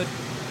this cupboard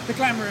the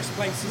glamorous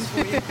places for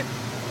you.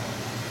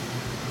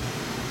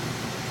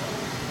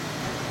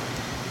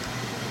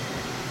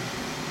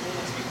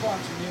 Let's be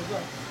quiet in here as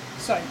well.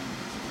 So,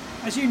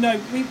 as you know,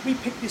 we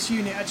picked this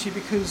unit actually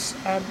because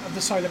of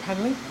the solar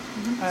panelling.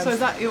 So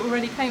that it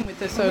already came with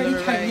the solar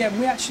array? Yeah,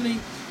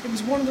 it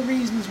was one of the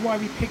reasons why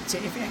we picked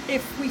it.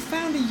 If we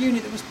found a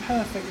unit that was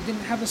perfect, that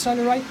didn't have the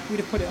solar array, we'd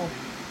have put it on.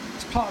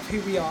 It's part of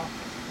who we are.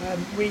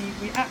 We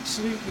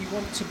absolutely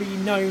want to be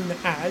known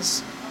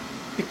as,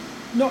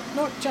 not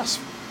just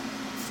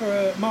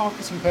for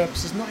marketing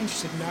purposes, not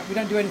interested in that. We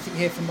don't do anything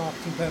here for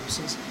marketing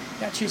purposes.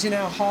 It actually is in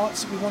our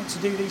hearts that we want to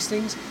do these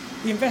things.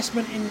 The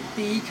investment in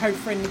the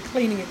eco-friendly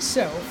cleaning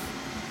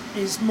itself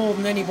is more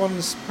than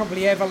anyone's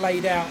probably ever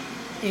laid out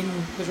in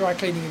the dry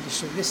cleaning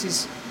industry. This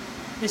is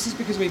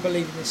because we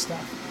believe in this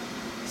stuff.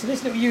 So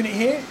this little unit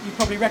here, you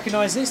probably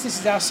recognise this. This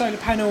is our solar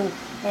panel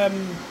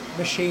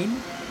machine.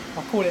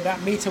 I'll call it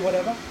that, meter,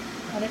 whatever.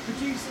 And it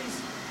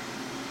produces,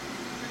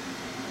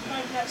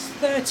 that's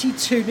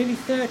 32, nearly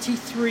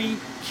 33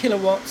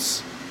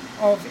 kilowatts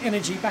of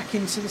energy back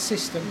into the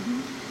system.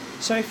 Mm-hmm.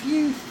 So if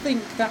you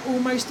think that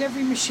almost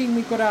every machine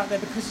we've got out there,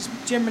 because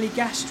it's generally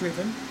gas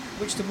driven,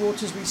 which the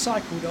water's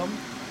recycled on,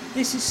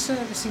 this is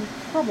servicing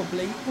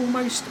probably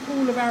almost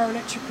all of our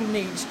electrical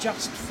needs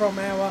just from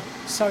our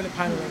solar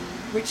paneling,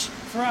 which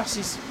for us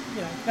is,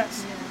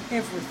 that's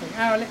everything.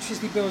 Our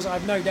electricity bills,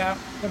 I've no doubt,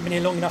 haven't been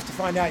here long enough to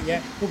find out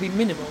yet, will be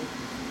minimal.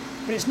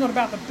 But it's not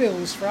about the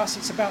bills for us,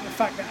 it's about the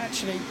fact that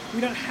actually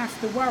we don't have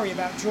to worry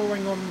about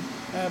drawing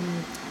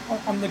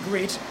on the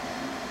grid.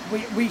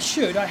 We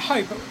should, I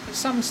hope, at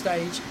some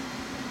stage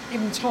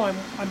in time,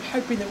 I'm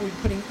hoping that we'll be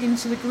putting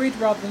into the grid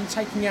rather than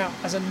taking out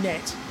as a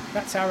net.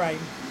 That's our aim.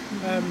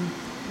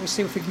 We'll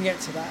see if we can get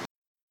to that.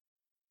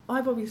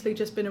 I've obviously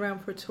just been around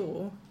for a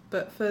tour,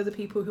 but for the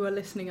people who are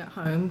listening at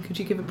home, could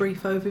you give a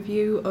brief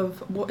overview of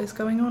what is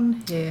going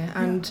on here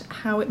and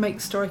how it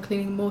makes dry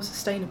cleaning more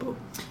sustainable?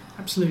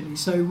 Absolutely.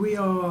 So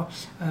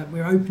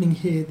we're opening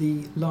here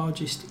the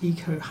largest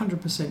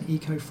 100%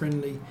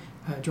 eco-friendly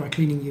dry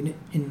cleaning unit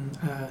in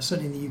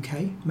certainly in the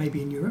UK,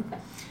 maybe in Europe.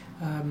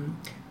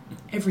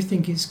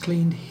 Everything is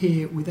cleaned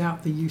here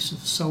without the use of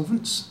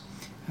solvents,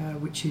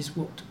 which is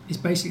what is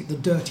basically the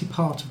dirty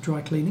part of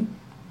dry cleaning.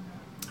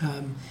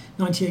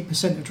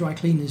 98% of dry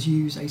cleaners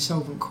use a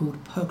solvent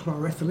called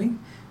perchloroethylene,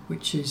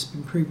 which has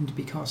been proven to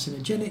be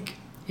carcinogenic.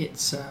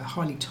 It's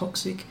highly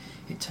toxic.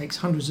 It takes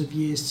hundreds of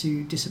years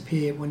to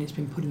disappear when it's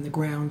been put in the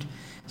ground,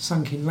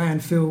 sunk in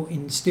landfill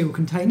in steel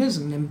containers,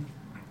 and then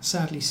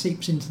sadly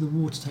seeps into the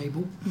water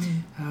table.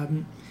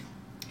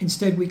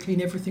 Instead, we clean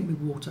everything with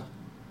water,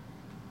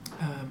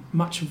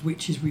 much of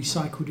which is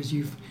recycled, as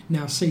you've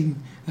now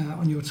seen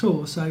on your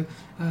tour. So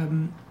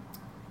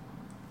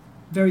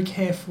very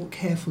careful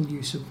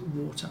use of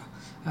water.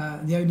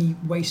 The only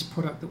waste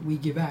product that we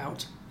give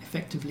out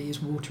effectively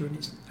is water, and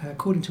it's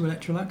according to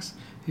Electrolux,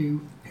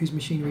 whose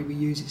machinery we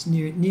use, it's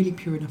nearly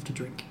pure enough to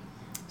drink.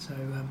 So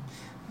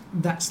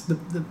that's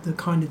the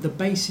kind of the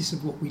basis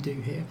of what we do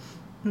here.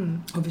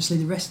 Obviously,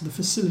 the rest of the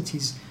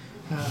facilities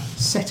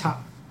set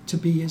up to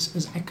be as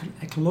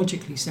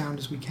ecologically sound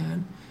as we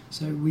can.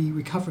 So we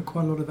recover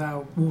quite a lot of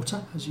our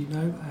water, as you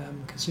know,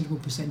 considerable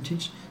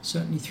percentage,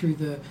 certainly through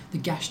the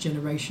gas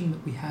generation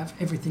that we have.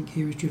 Everything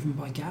here is driven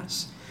by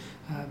gas,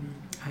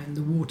 and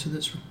the water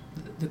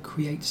that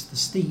creates the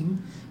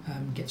steam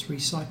gets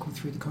recycled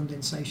through the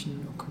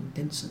condensation or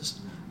condensers.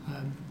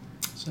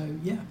 So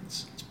yeah,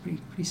 it's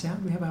pretty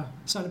sound. We have our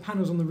solar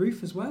panels on the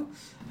roof as well.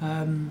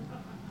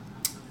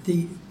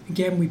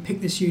 Again, we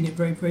picked this unit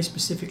very, very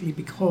specifically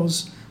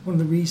because one of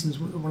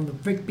the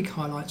very big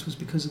highlights was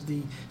because of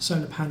the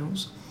solar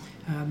panels.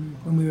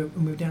 When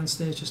we were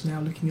downstairs just now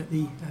looking at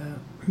the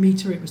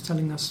meter, it was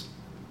telling us,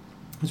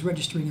 it was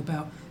registering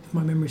about, if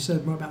my memory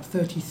serves me, about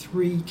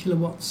 33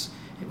 kilowatts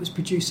it was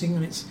producing,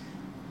 and it's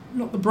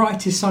not the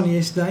brightest,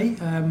 sunniest day,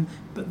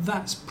 but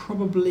that's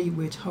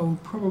we're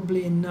told,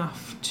 probably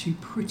enough to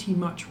pretty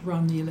much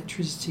run the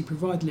electricity,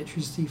 provide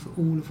electricity for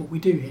all of what we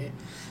do here.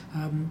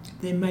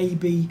 There may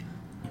be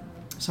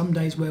some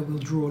days where we'll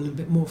draw a little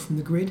bit more from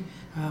the grid,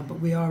 but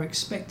we are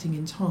expecting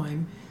in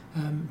time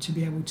to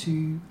be able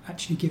to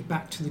actually give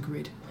back to the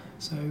grid.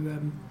 So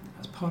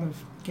that's part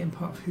of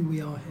who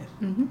we are here.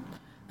 Mm-hmm.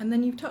 And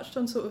then you've touched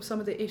on sort of some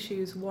of the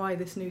issues why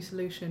this new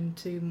solution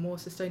to more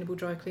sustainable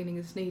dry cleaning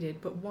is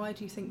needed, but why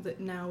do you think that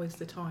now is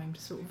the time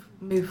to sort of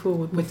move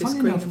forward with this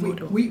greener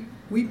model?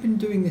 We've been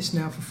doing this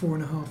now for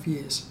 4.5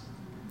 years.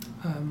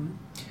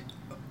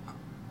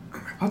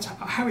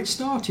 How it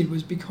started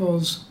was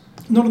because,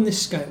 not on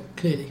this scale,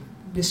 clearly.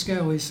 This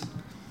scale is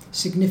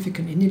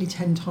significantly, nearly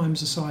 10 times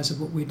the size of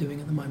what we're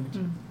doing at the moment.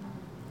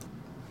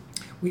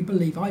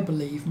 I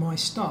believe, my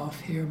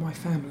staff here, my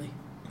family,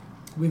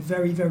 we're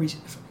very, very...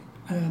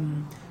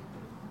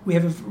 we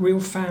have a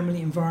real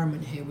family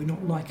environment here. We're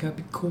not like a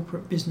big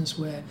corporate business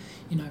where,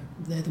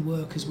 they're the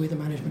workers, we're the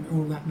management,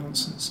 all that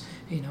nonsense.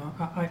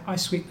 I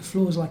sweep the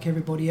floors like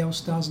everybody else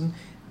does, and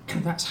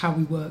that's how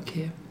we work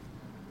here.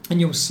 And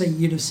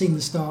you'd have seen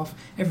the staff,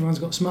 everyone's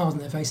got smiles on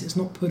their face, it's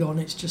not put on,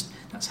 it's just,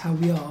 that's how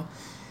we are.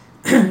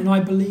 And I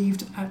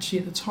believed actually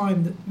at the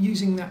time that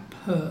using that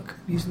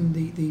using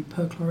the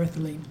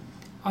perchloroethylene,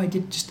 I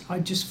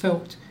just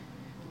felt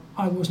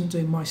I wasn't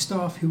doing, my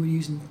staff who were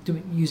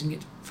using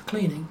it for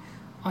cleaning,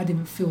 I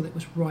didn't feel that it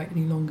was right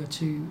any longer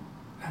to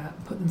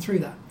put them through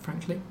that,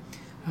 frankly.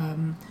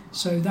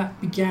 So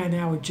that began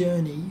our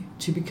journey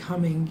to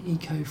becoming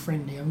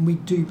eco-friendly, and we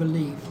do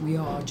believe we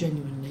are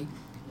genuinely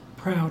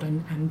proud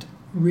and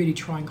really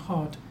trying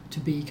hard to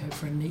be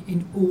eco-friendly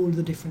in all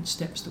the different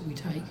steps that we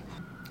take.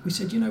 We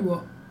said, you know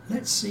what,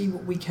 let's see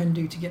what we can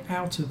do to get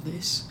out of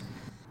this.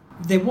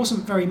 There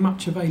wasn't very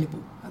much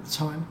available at the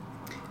time,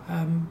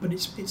 but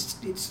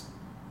it's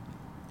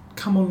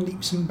come on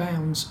leaps and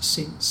bounds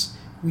since.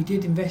 We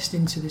did invest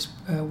into this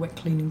wet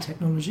cleaning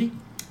technology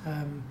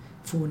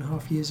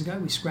 4.5 years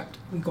ago.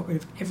 We got rid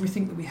of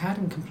everything that we had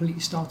and completely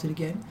started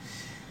again.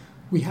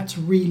 We had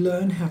to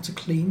relearn how to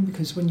clean,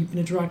 because when you've been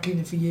a dry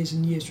cleaner for years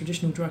and years,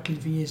 traditional dry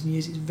cleaner for years and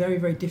years, it's very,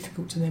 very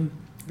difficult to then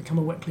become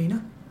a wet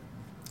cleaner.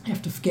 You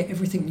have to forget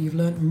everything that you've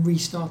learned and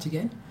restart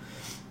again.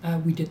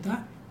 We did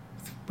that,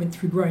 went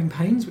through growing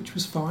pains, which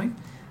was fine,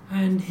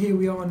 and here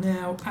we are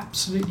now,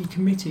 absolutely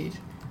committed,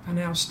 and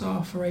our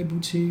staff are able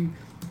to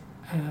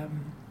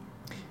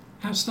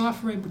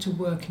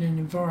work in an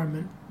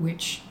environment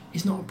which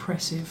is not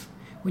oppressive.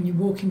 When you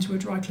walk into a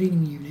dry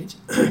cleaning unit,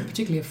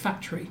 particularly a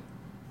factory,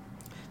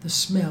 the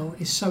smell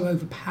is so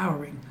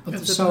overpowering of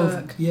the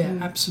solvent.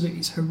 Absolutely,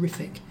 it's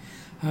horrific.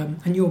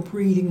 And you're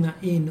breathing that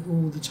in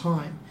all the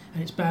time,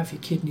 and it's bad for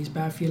your kidneys,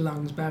 bad for your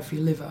lungs, bad for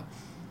your liver.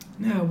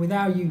 Now, with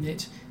our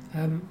unit,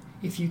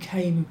 if you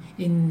came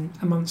in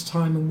a month's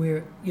time and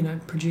we're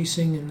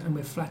producing and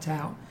we're flat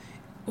out,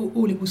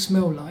 all it will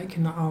smell like,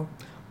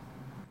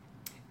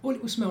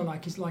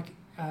 is like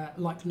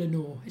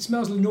Lenore. It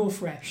smells Lenore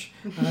fresh,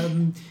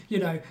 and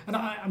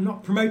I'm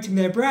not promoting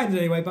their brand in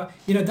any way, but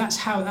that's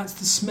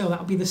the smell.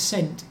 That'll be the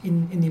scent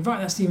in the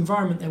environment. That's the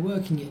environment they're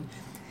working in.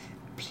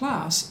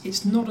 Plus,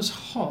 it's not as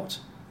hot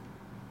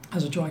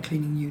as a dry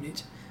cleaning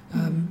unit.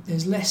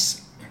 There's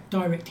less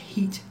direct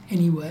heat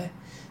anywhere.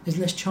 There's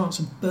less chance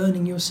of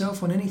burning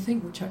yourself on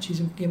anything, which actually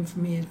is, again, for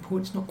me, is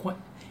important. It's not quite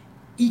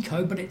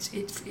eco, but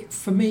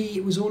for me,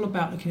 it was all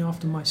about looking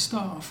after my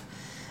staff.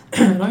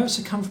 And I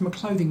also come from a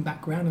clothing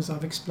background, as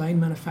I've explained,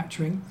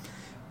 manufacturing,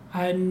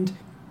 and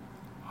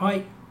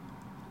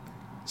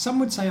some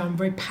would say I'm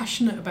very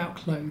passionate about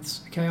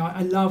clothes. Okay,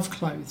 I love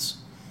clothes.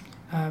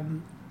 A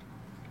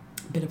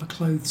bit of a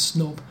clothes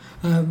snob.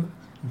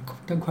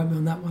 Don't quote me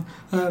on that one.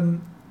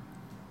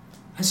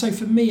 And so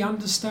for me,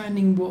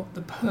 understanding what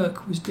the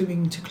perk was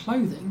doing to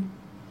clothing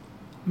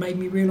made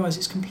me realise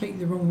it's completely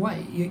the wrong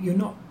way. You're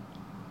not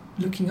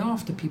looking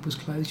after people's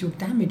clothes, you're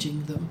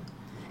damaging them.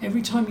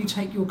 Every time you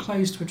take your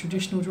clothes to a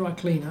traditional dry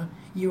cleaner,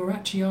 you're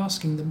actually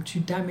asking them to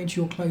damage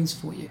your clothes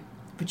for you.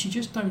 But you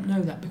just don't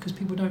know that, because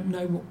people don't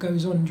know what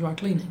goes on in dry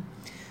cleaning.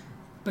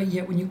 But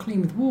yet when you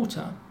clean with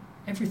water,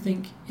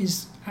 everything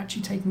is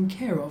actually taken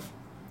care of.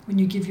 When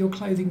you give your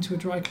clothing to a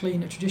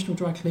traditional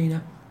dry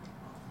cleaner,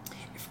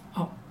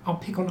 I'll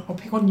pick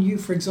on you,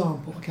 for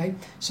example, okay?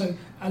 So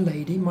a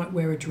lady might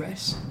wear a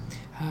dress,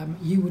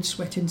 you would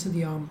sweat into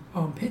the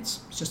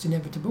armpits, it's just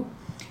inevitable,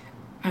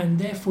 and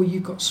therefore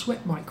you've got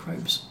sweat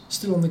microbes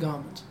still on the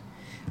garment.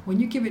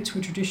 When you give it to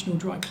a traditional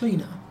dry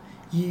cleaner,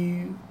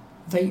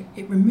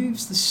 it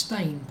removes the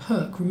stain.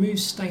 Perk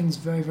removes stains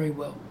very, very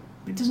well,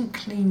 but it doesn't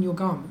clean your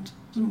garment,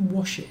 it doesn't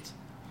wash it.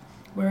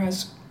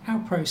 Whereas our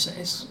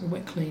process, the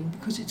wet clean,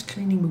 because it's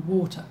cleaning with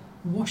water,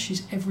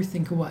 washes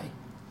everything away,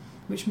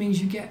 which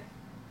means you get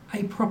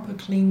a proper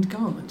cleaned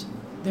garment.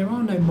 There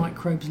are no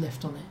microbes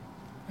left on it.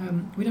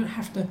 We don't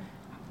have to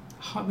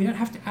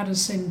add a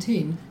scent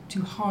in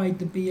to hide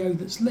the BO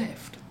that's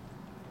left,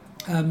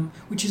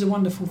 which is a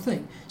wonderful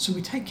thing. So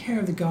we take care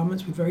of the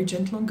garments. We're very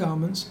gentle on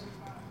garments.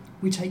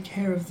 We take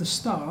care of the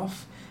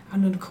staff,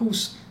 and then of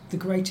course the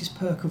greatest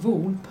perk of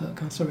all, a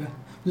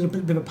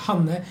little bit of a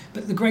pun there,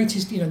 but the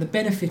greatest, the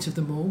benefit of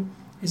them all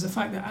is the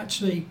fact that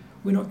actually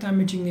we're not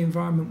damaging the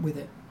environment with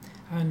it,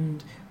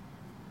 and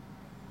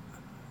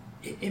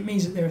it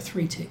means that there are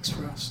 3 ticks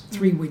for us,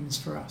 3 wins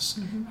for us,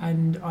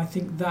 and I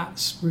think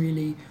that's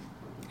really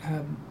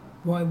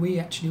why we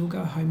actually all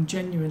go home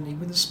genuinely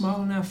with a smile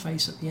on our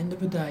face at the end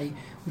of a day.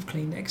 We've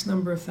cleaned X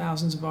number of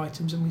thousands of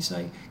items, and we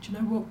say, do you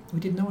know what? We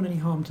did no one any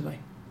harm today.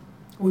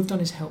 All we've done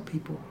is help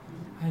people,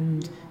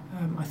 and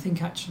I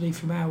think actually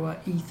from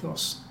our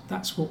ethos,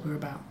 that's what we're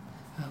about.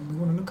 We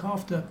want to look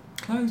after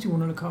clothes, we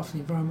want to look after the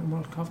environment, we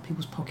want to look after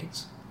people's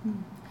pockets.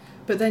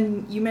 But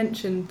then you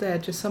mentioned there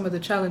just some of the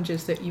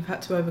challenges that you've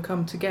had to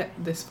overcome to get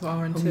this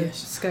far and to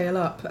scale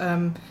up.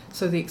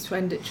 So the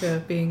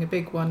expenditure being a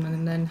big one,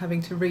 and then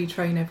having to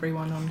retrain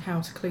everyone on how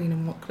to clean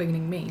and what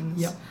cleaning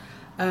means. Yep.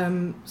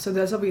 So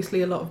there's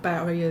obviously a lot of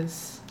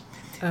barriers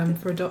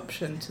for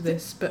adoption to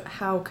this, but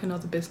how can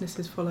other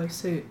businesses follow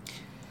suit?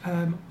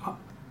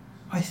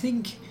 I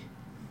think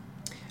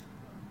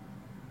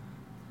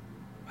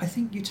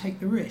you take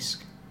the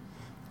risk.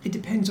 It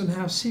depends on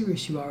how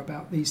serious you are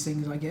about these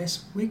things, I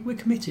guess. We're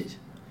committed.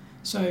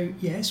 So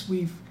yes,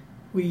 we've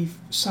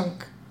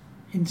sunk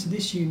into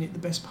this unit the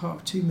best part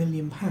of £2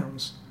 million.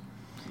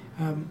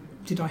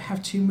 Did I have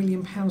 £2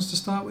 million to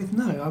start with?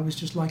 No, I was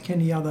just like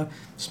any other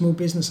small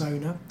business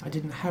owner. I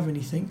didn't have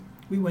anything.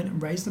 We went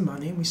and raised the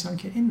money and we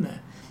sunk it in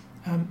there.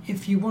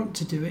 If you want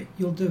to do it,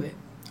 you'll do it,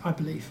 I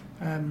believe.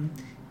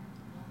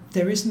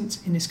 There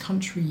isn't in this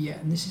country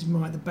yet, and this is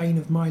the bane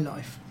of my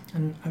life,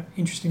 and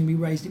interestingly we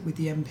raised it with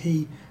the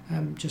MP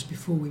just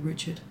before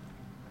Richard.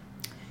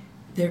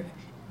 There,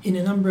 in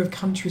a number of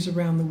countries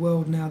around the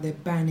world now, they're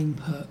banning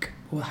perk,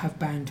 or have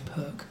banned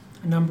perk.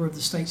 A number of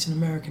the states in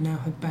America now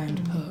have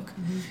banned perk.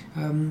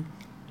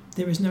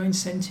 There is no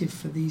incentive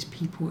for these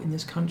people in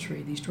this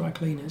country, these dry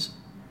cleaners,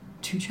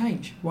 to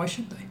change. Why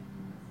should they?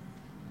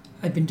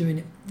 They've been doing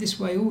it this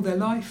way all their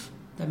life.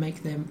 They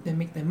make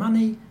their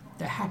money.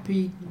 They're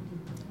happy.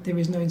 There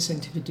is no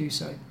incentive to do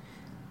so.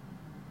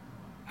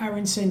 Our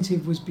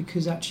incentive was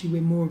because actually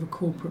we're more of a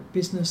corporate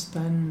business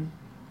than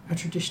a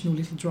traditional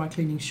little dry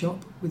cleaning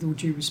shop, with all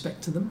due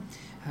respect to them.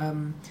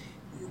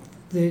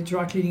 The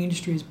dry cleaning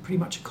industry is pretty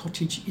much a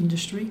cottage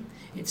industry.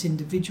 It's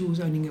individuals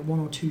owning 1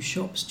 or 2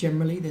 shops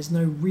generally. There's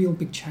no real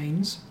big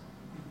chains.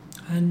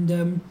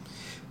 And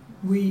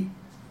we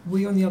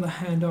on the other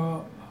hand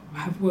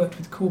have worked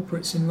with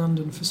corporates in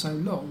London for so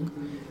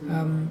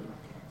long,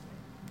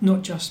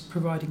 not just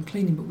providing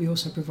cleaning, but we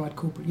also provide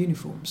corporate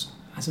uniforms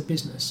as a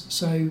business.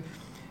 So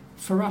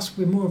for us,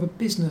 we're more of a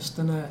business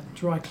than a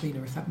dry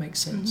cleaner, if that makes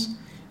sense.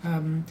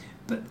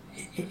 But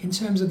in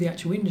terms of the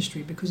actual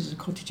industry, because it's a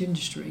cottage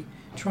industry,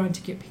 trying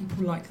to get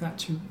people like that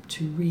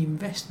to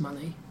reinvest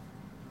money,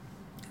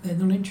 they're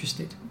not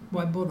interested.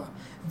 Why bother?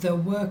 They'll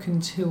work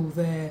until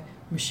their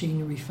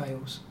machinery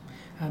fails.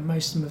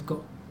 Most of them have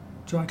got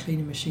dry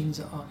cleaning machines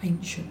that are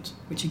ancient,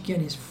 which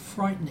again is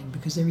frightening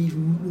because they're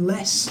even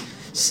less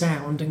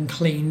sound and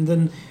clean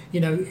than,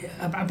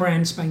 a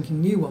brand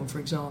spanking new one, for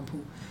example.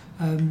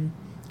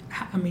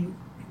 I mean,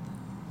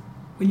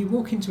 when you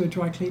walk into a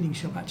dry cleaning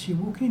shop, actually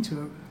you're walking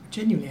into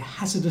genuinely a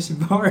hazardous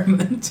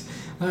environment.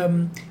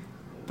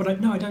 But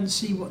I don't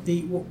see what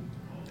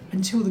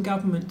until the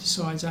government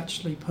decides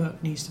actually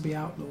perk needs to be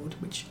outlawed,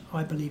 which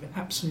I believe it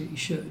absolutely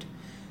should.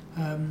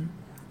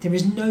 There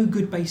is no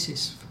good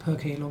basis for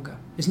perk any longer.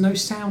 There's no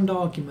sound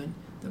argument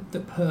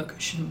that perk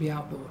shouldn't be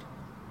outlawed.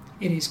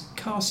 It is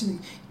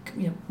carcinogen.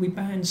 We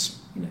ban,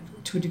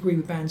 to a degree,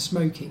 we ban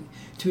smoking.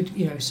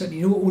 Certainly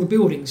in all the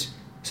buildings.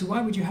 So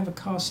why would you have a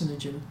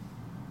carcinogen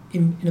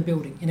in a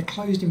building, in a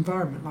closed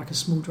environment like a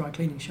small dry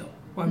cleaning shop?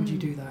 Why would you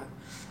do that?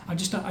 I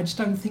just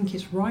don't think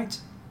it's right.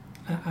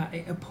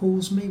 It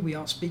appalls me. We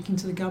are speaking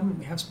to the government.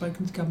 We have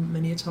spoken to the government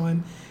many a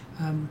time.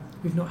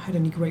 We've not had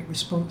any great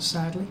response,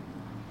 sadly,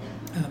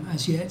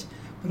 as yet.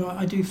 But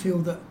I do feel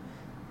that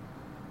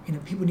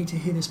people need to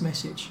hear this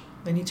message.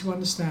 They need to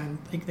understand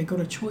they've got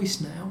a choice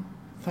now,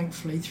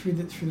 thankfully, through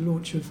the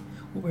launch of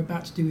what we're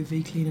about to do with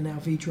V-Clean and our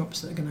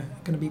V-Drops that are going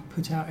to be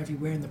put out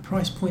everywhere, and the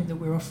price point that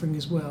we're offering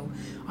as well.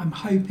 I'm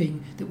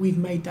hoping that we've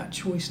made that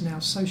choice now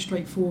so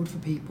straightforward for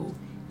people,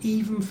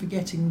 even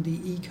forgetting the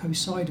eco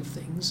side of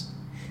things.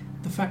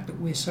 The fact that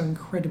we're so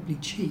incredibly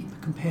cheap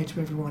compared to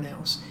everyone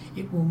else,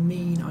 it will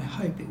mean, I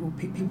hope,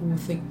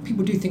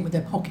 people do think with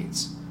their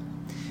pockets.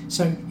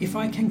 So if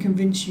I can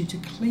convince you to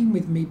clean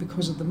with me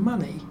because of the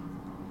money,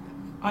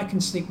 I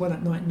can sleep well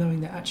at night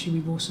knowing that actually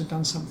we've also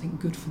done something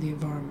good for the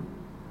environment.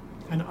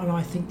 And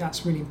I think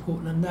that's really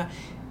important, and that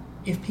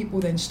if people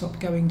then stop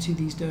going to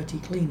these dirty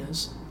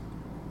cleaners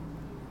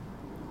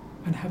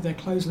and have their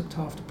clothes looked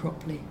after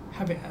properly,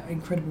 have it at an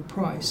incredible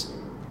price,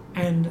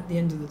 and at the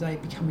end of the day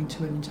becoming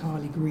to an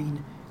entirely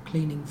green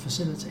cleaning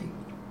facility,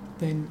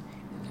 then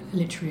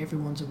literally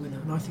everyone's a winner,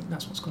 and I think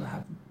that's what's got to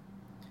happen.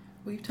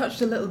 Well, you've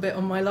touched a little bit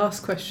on my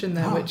last question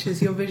there, which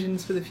is your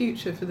visions for the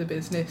future for the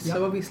business. Yep.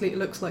 So obviously it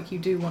looks like you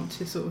do want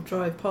to sort of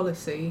drive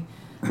policy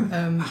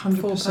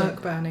for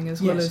perk banning as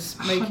well as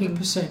making...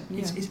 100%.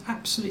 Yeah. It's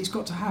absolutely, it's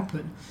got to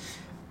happen.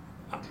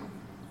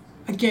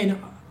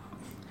 Again,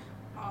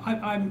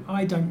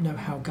 I don't know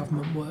how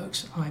government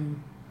works.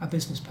 I'm a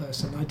business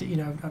person.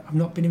 I've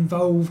not been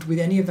involved with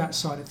any of that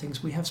side of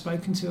things. We have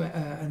spoken to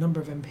a number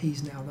of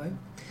MPs now, though.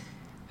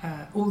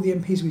 All the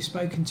MPs we've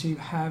spoken to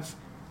have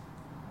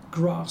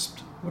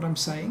grasped what I'm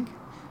saying.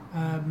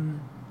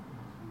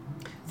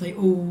 They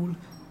all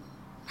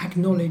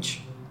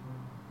acknowledge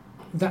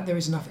that there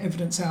is enough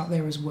evidence out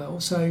there as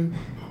well. So,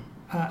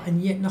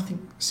 and yet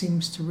nothing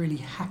seems to really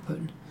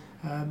happen.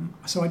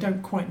 So I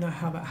don't quite know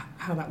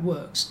how that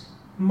works.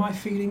 My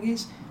feeling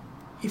is,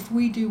 if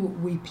we do what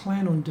we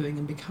plan on doing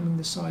and becoming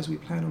the size we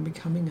plan on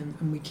becoming,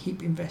 and we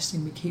keep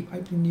investing, we keep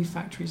opening new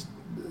factories,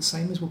 the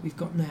same as what we've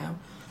got now,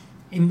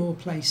 in more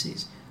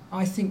places,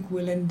 I think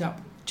we'll end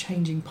up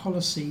changing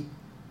policy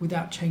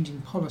without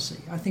changing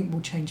policy. I think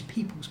we'll change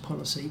people's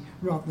policy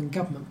rather than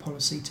government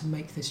policy to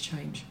make this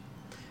change.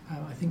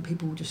 I think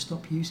people will just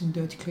stop using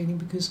dirty cleaning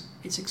because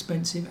it's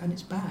expensive and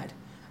it's bad.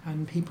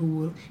 And people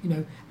will,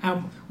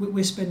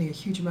 we're spending a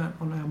huge amount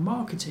on our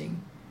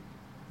marketing,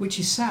 which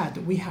is sad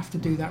that we have to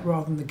do that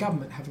rather than the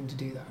government having to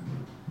do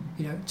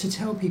that. To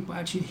tell people,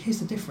 actually, here's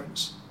the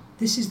difference.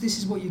 This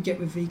is what you get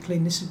with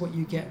V-Clean, this is what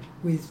you get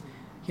with,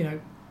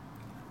 the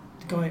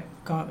guy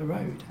up the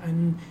road.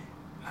 And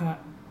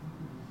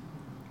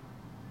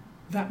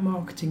that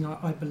marketing,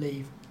 I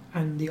believe,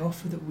 and the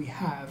offer that we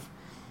have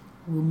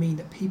will mean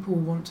that people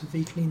will want to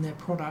V-Clean their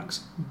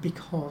products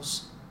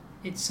because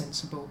it's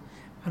sensible.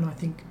 And I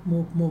think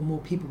more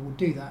people will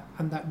do that,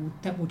 and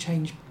that will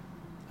change,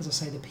 as I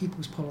say, the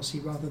people's policy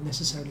rather than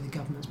necessarily the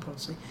government's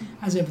policy.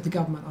 As ever, the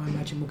government, I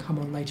imagine, will come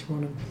on later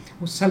on and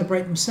will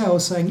celebrate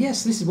themselves, saying,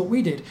 yes, this is what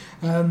we did.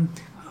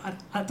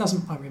 That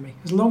doesn't worry me.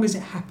 As long as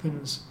it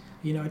happens,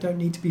 I don't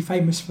need to be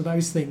famous for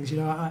those things.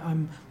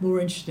 I'm more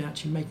interested in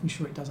actually making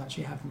sure it does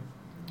actually happen.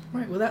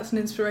 Right, well, that's an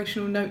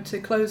inspirational note to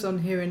close on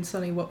here in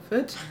sunny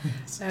Watford.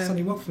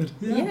 Sunny Watford,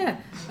 yeah.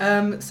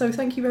 So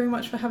thank you very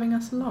much for having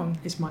us along.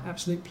 It's my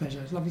absolute pleasure.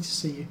 It's lovely to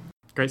see you.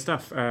 Great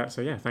stuff.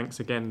 Thanks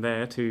again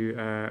there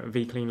to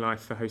V Clean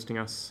Life for hosting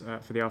us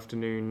for the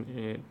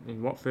afternoon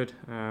in Watford.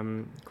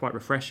 Quite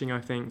refreshing,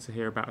 I think, to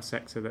hear about a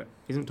sector that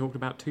isn't talked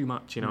about too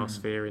much in our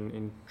sphere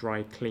in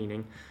dry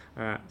cleaning.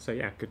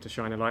 Good to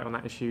shine a light on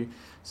that issue,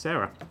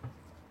 Sarah.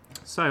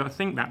 So I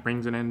think that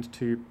brings an end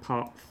to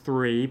part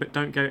 3, but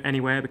don't go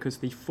anywhere because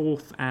the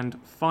fourth and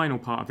final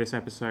part of this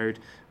episode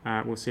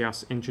will see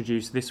us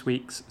introduce this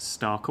week's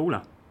Star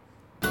Caller.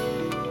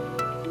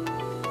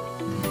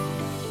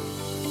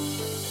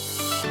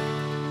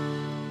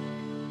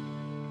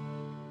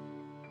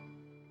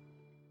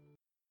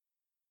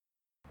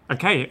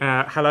 Okay,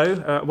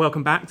 hello,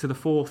 welcome back to the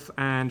fourth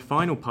and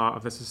final part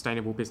of the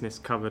Sustainable Business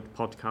Covered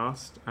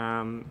podcast.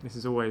 This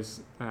is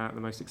always the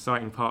most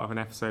exciting part of an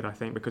episode, I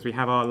think, because we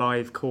have our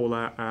live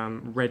caller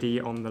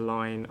ready on the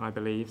line, I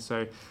believe.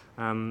 So,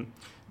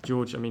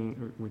 George, I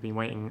mean, we've been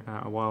waiting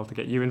a while to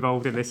get you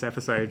involved in this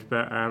episode,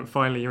 but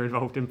finally you're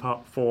involved in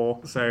part 4.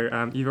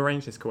 So you've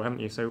arranged this call, haven't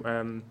you?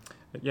 So,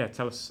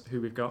 tell us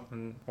who we've got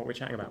and what we're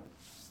chatting about.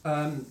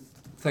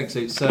 Thanks,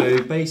 Luke.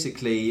 So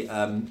basically,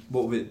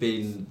 what will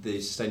be the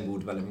Sustainable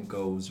Development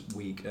Goals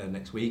week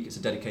next week? It's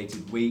a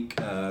dedicated week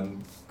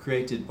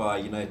created by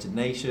United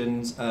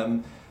Nations.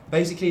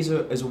 Basically,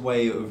 as a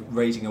way of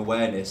raising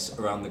awareness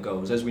around the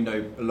goals. As we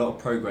know, a lot of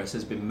progress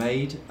has been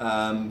made,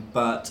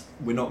 but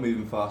we're not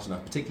moving fast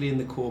enough, particularly in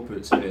the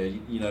corporate sphere.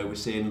 We're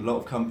seeing a lot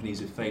of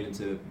companies are failing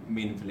to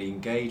meaningfully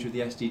engage with the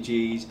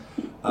SDGs,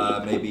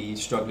 maybe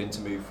struggling to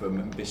move from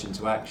ambition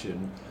to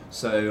action.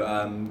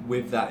 So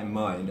with that in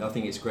mind, I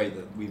think it's great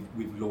that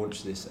we've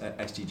launched this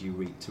SDG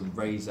week to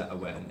raise that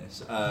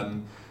awareness.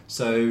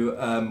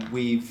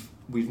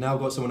 We've now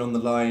got someone on the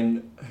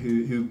line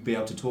who'll be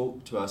able to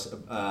talk to us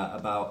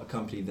about a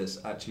company that's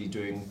actually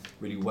doing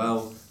really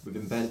well with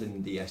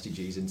embedding the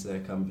SDGs into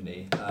their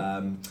company.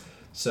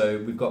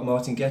 So we've got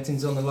Martin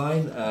Gettings on the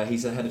line.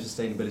 He's the head of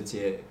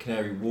sustainability at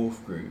Canary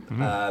Wharf Group.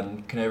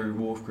 Mm-hmm. Canary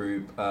Wharf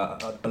Group,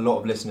 a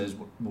lot of listeners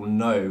will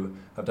know,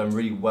 have done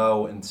really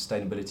well in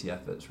sustainability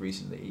efforts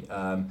recently.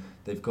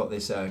 They've got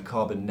this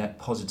carbon net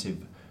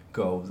positive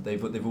goal.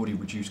 They've already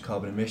reduced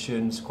carbon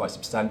emissions quite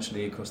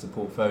substantially across the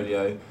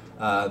portfolio.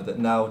 That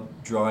now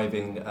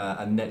driving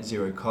a net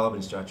zero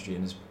carbon strategy,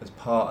 and as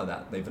part of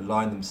that, they've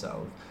aligned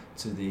themselves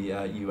to the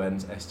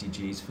UN's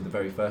SDGs for the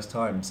very first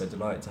time. So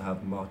delighted to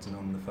have Martin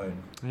on the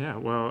phone. Yeah,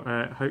 well,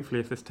 hopefully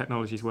if this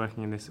technology is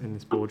working in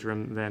this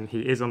boardroom, then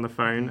he is on the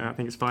phone. I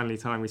think it's finally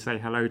time we say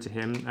hello to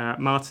him.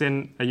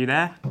 Martin, are you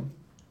there?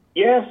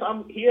 Yes,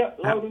 I'm here,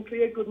 loud and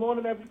clear. Good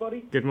morning,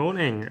 everybody. Good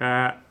morning.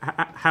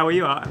 How are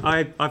you?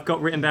 I've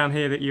got written down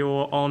here that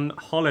you're on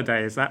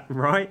holiday. Is that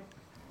right?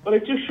 Well,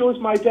 it just shows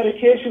my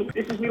dedication.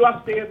 This is my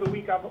last day of the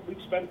week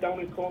we've spent down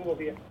in Cornwall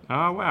here.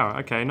 Oh, wow.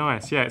 Okay,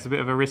 nice. Yeah, it's a bit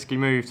of a risky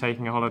move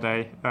taking a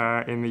holiday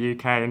in the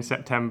UK in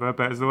September,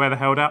 but has the weather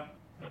held up?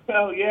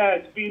 Well, yeah,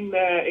 it's been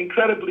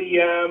incredibly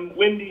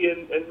windy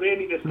and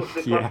rainy this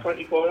last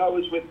 24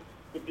 hours with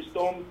the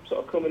storm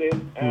sort of coming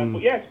in.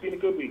 But yeah, it's been a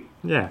good week.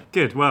 Yeah,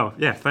 good. Well,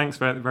 yeah, thanks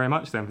very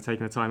much then for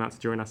taking the time out to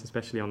join us,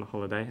 especially on the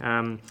holiday.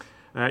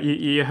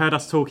 You heard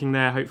us talking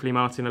there, hopefully,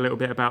 Martin, a little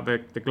bit about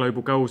the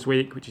Global Goals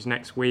Week, which is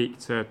next week,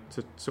 to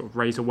sort of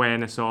raise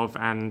awareness of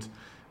and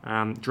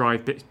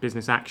drive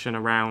business action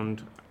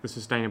around the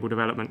Sustainable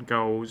Development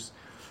Goals.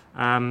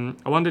 I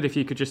wondered if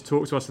you could just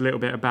talk to us a little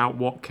bit about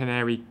what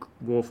Canary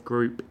Wharf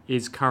Group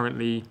is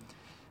currently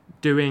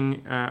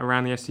doing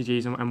around the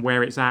SDGs and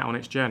where it's at on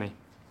its journey.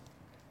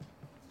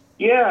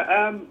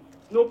 Yeah,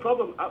 no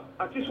problem.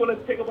 I just want to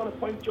pick up on a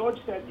point George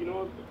said.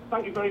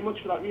 Thank you very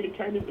much for that really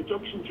kind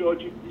introduction,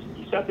 George. You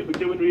said that we're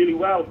doing really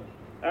well.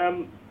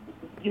 I've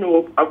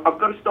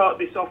got to start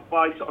this off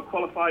by sort of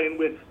qualifying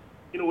with,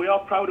 we are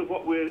proud of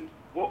what we've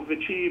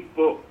achieved,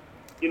 but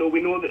we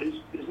know that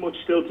there's much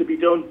still to be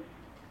done.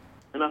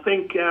 And I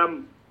think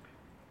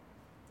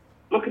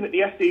looking at the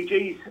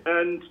SDGs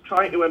and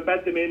trying to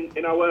embed them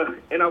in our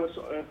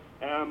sort of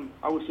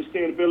our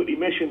sustainability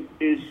mission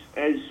is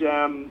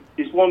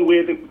one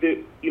way that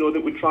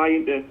we're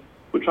trying to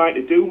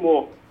do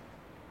more.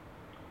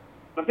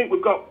 I think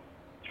we've got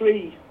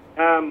 3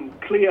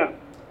 clear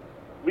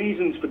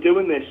reasons for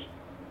doing this.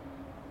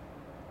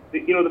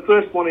 The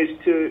first one is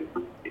to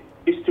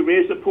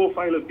raise the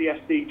profile of the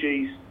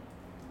SDGs.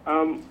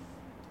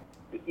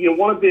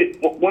 One of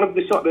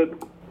the sort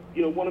of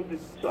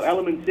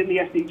elements in the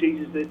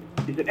SDGs is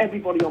that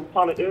everybody on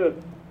planet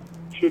Earth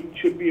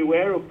should be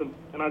aware of them,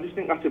 and I just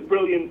think that's a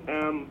brilliant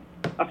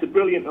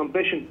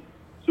ambition.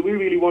 So we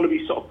really want to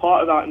be sort of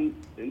part of that and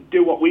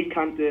do what we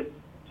can to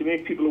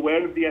make people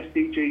aware of the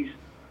SDGs.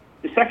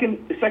 The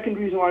second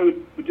reason why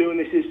we're doing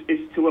this is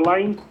to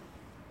align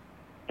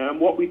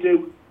what we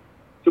do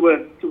to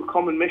a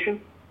common mission.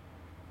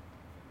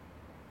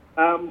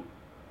 I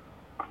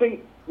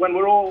think when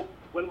we're all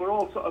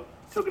sort of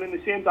tugging in the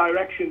same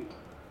direction,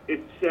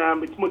 it's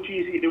much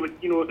easier to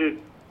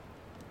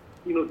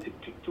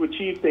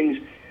achieve things.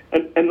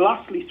 And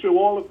lastly, through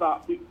all of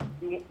that, we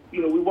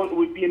want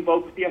to be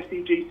involved with the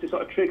SDGs to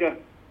sort of trigger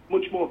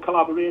much more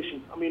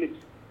collaboration. I mean,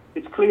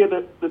 it's clear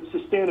that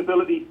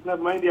sustainability,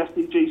 never mind the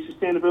SDGs,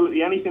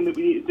 sustainability, anything that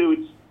we need to do,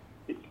 it's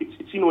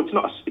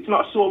it's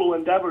not a solo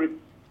endeavour. It's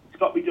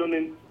got to be done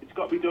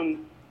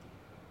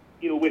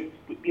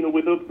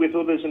with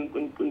others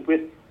and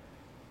with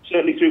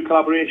certainly through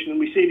collaboration. And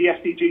we see the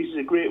SDGs as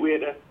a great way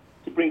to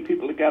bring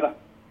people together.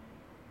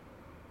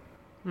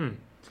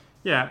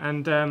 Yeah,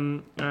 and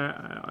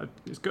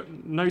it's got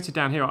noted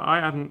down here.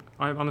 I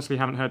honestly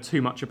haven't heard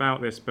too much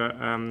about this, but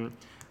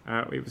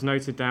it was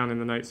noted down in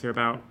the notes here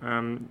about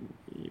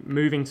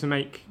moving to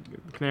make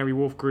Canary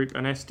Wharf Group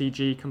an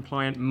SDG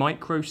compliant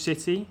micro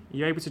city. Are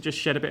you able to just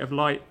shed a bit of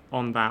light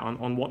on that,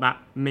 on what that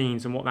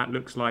means and what that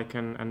looks like,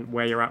 and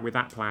where you're at with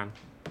that plan?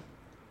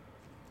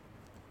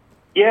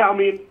 Yeah, I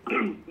mean,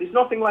 there's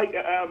nothing like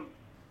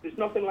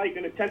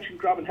an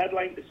attention-grabbing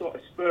headline to sort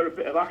of spur a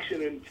bit of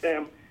action,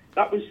 and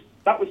that was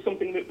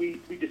something that we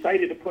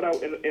decided to put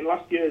out in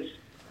last year's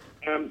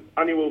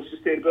annual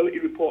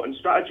sustainability report and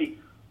strategy,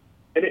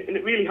 and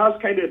it really has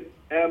kind of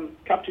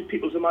captured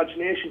people's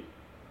imagination,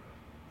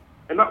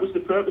 and that was the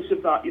purpose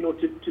of that,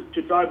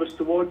 to drive us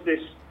towards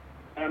this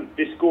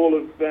goal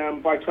of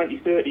by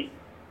 2030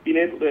 being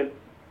able to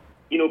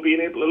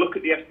look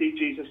at the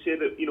SDGs and say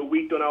that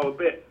we've done our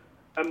bit.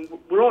 And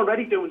we're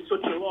already doing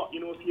such a lot.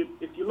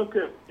 If you look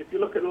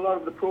at a lot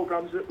of the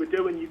programs that we're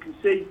doing, you can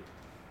see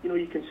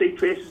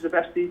traces of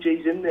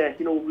SDGs in there.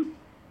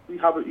 We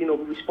have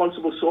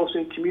responsible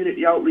sourcing,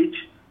 community outreach,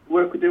 the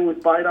work we're doing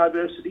with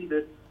biodiversity,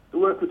 the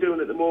work we're doing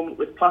at the moment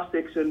with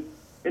plastics. And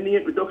in the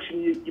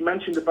introduction, you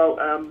mentioned about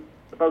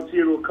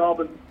zero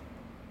carbon.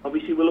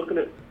 Obviously, we're looking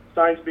at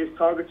science-based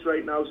targets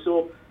right now.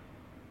 So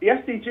the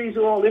SDGs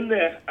are all in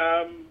there,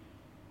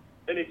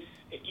 and it's.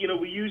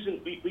 We're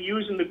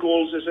using the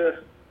goals as a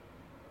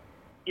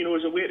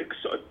way to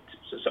sort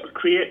of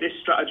create this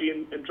strategy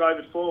and drive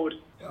it forward.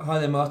 Hi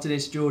there, Martin.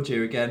 It's George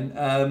here again.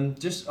 I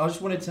just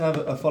wanted to have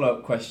a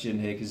follow-up question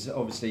here, because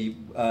obviously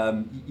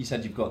you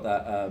said you've got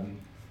that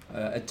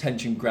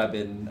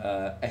attention-grabbing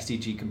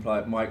SDG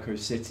compliant micro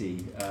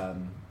city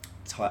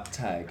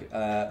tag,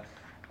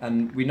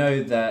 and we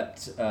know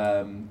that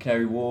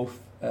Canary Wharf,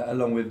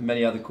 along with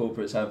many other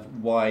corporates, have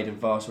wide and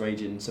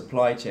vast-ranging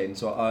supply chains.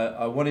 So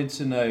I wanted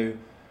to know.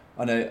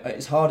 I know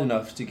it's hard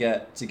enough to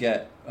get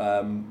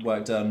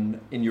work done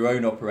in your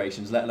own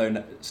operations, let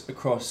alone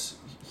across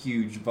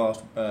huge,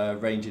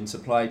 vast-ranging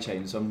supply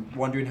chains. So I'm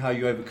wondering how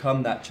you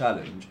overcome that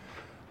challenge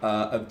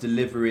of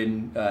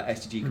delivering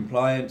SDG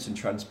compliance and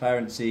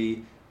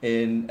transparency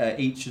in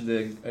each of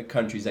the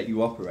countries that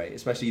you operate,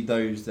 especially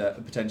those that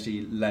are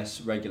potentially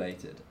less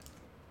regulated.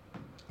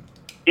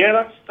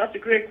 Yeah, that's a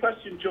great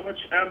question,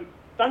 George.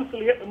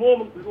 Thankfully, at the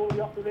moment, we're only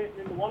operating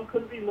in the one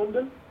country,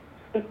 London.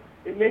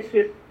 It makes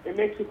it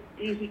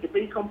easy to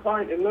be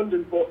compliant in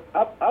London. But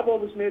I've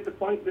always made the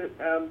point that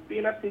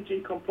being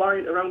SDG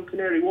compliant around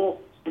Canary Wharf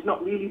is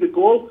not really the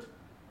goal.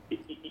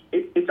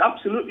 It's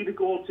absolutely the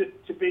goal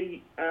to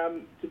be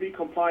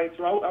compliant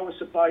throughout our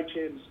supply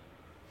chains.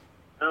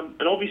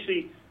 And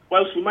obviously,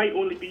 whilst we might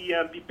only be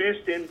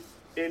based in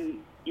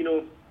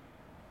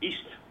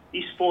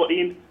East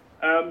 14.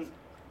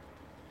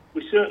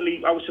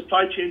 Our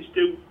supply chains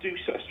do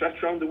sort of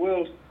stretch around the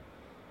world.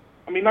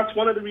 I mean, that's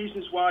one of the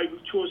reasons why we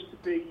chose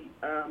to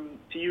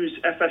use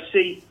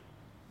FSC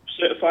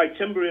certified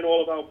timber in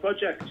all of our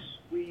projects.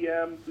 We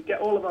get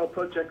all of our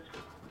projects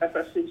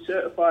FSC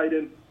certified,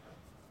 and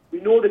we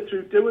know that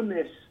through doing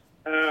this,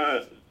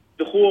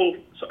 the whole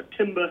sort of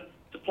timber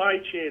supply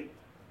chain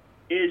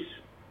is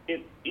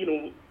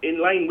in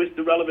line with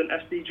the relevant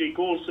SDG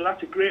goals. So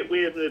that's a great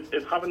way of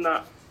having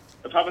that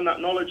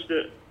knowledge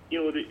that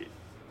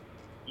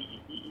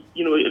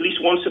at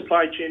least one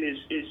supply chain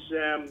is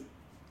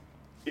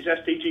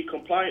SDG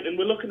compliant, and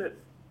we're looking at,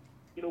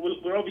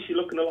 we're obviously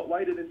looking a lot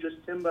wider than just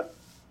timber.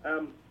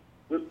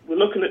 We're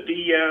looking at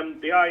the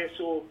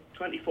ISO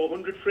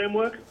 2400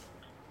 framework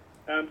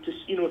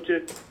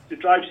to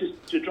drive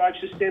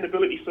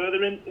sustainability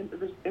further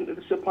into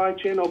the supply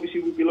chain.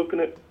 Obviously, we'll be looking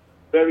at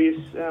various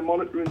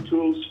monitoring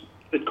tools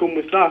that come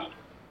with that.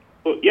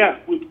 But yeah,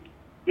 we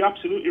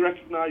absolutely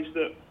recognise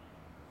that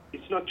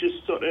it's not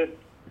just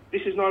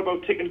this is not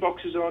about ticking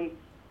boxes on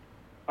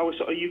our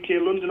sort of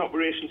UK London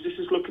operations. This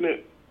is looking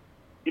at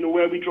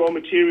where we draw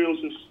materials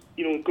and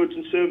goods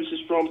and services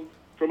from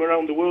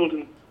around the world,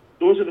 and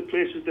those are the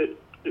places that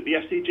the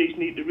SDGs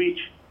need to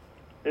reach,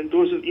 and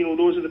those are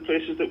the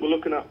places that we're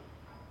looking at.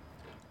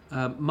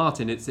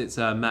 Martin, it's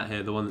Matt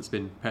here, the one that's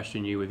been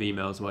pestering you with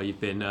emails while you've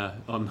been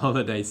on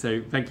holiday.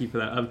 So thank you for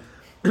that.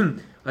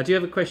 I do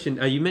have a question.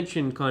 You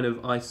mentioned kind of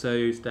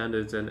ISO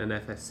standards and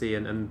FSC,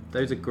 and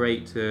those are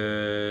great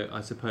to,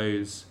 I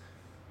suppose,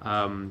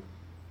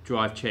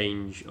 drive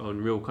change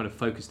on real kind of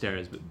focused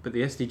areas. But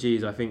the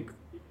SDGs, I think,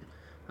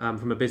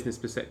 from a business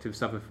perspective,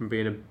 suffer from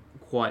being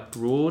quite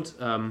broad.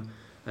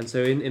 And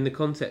so in the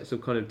context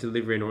of kind of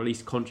delivering or at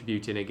least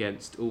contributing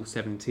against all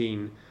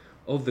 17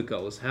 of the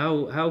goals,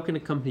 how can a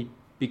company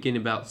begin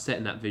about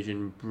setting that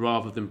vision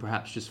rather than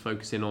perhaps just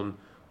focusing on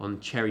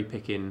cherry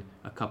picking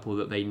a couple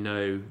that they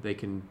know they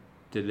can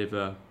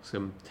deliver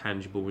some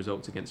tangible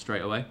results against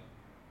straight away?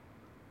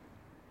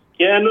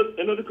 Yeah,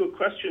 another good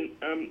question.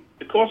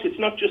 Of course, it's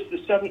not just the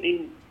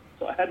 17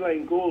 sort of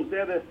headline goals.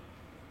 They're the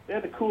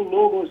cool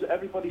logos that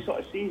everybody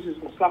sort of sees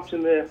and slaps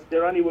in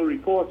their annual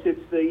reports.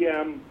 It's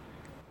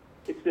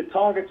the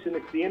targets and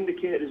it's the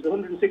indicators. The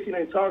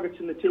 169 targets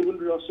and the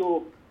 200 or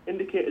so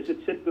indicators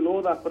that sit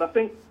below that. But I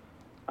think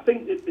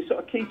the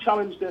sort of key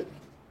challenge that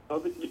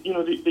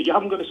you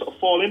haven't got to sort of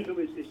fall into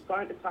is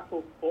trying to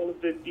tackle all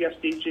of the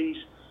SDGs.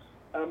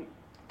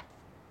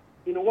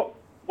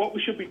 What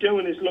we should be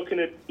doing is looking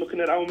at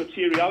our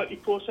materiality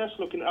process,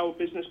 looking at our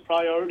business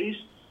priorities,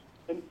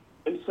 and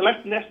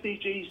selecting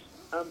SDGs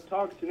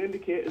targets and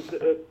indicators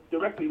that are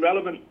directly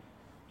relevant.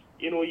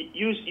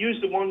 Use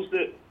the ones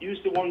that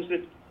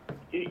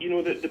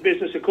that the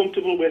business are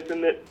comfortable with,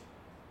 and that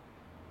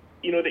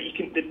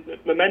that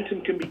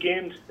momentum can be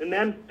gained, and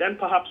then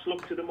perhaps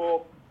look to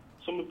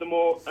some of the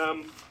more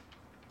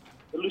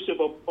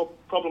elusive or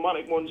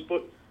problematic ones.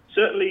 But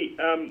certainly,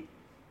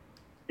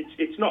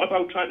 it's not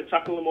about trying to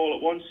tackle them all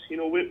at once.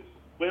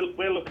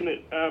 We're looking at,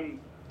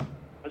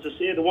 as I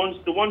say, the ones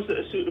that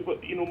are suitable.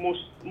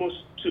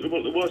 Most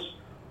suitable to us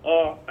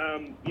are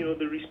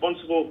the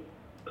responsible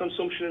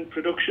consumption and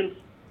production,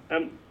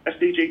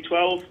 SDG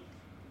 12,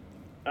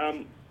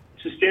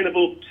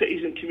 sustainable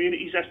cities and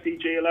communities,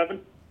 SDG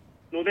 11.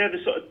 They're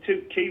the sort of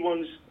two key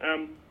ones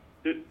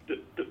that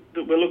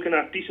we're looking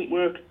at. Decent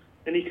work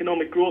and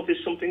economic growth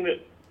is something that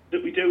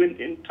we do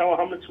in Tower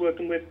Hamlets,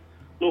 working with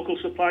local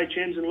supply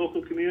chains and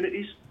local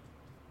communities.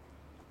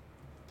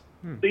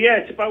 So yeah,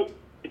 it's about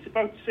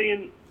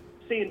seeing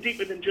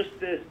deeper than just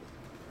the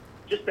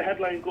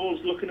headline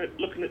goals. Looking at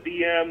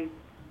the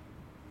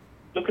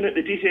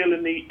detail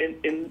in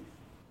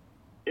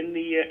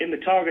the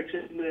targets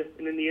and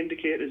in the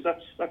indicators.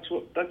 That's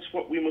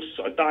what we must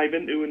sort of dive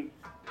into and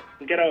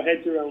get our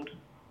heads around.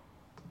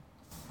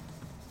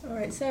 All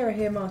right, Sarah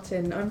here,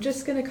 Martin. I'm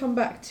just going to come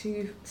back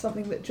to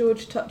something that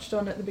George touched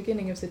on at the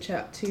beginning of the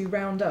chat to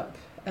round up,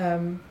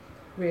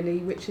 really,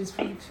 which is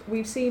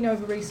we've seen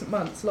over recent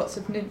months lots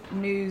of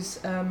news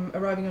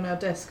arriving on our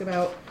desk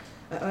about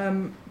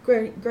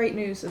great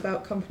news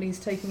about companies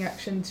taking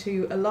action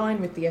to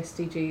align with the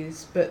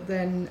SDGs, but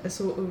then a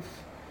sort of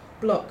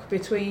block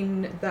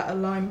between that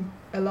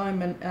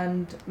alignment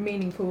and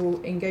meaningful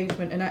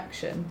engagement and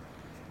action.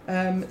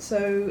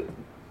 So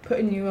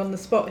putting you on the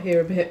spot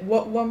here a bit,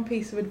 what one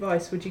piece of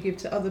advice would you give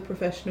to other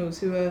professionals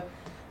who are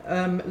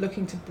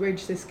looking to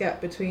bridge this gap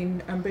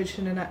between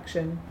ambition and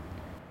action?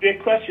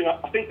 Great question.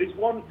 I think there's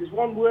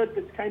one word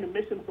that's kind of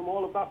missing from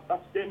all of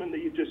that statement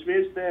that you just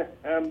raised there,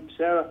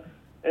 Sarah,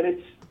 and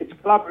it's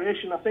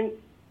collaboration. I think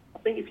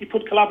if you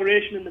put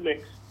collaboration in the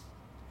mix,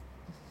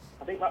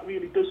 I think that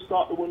really does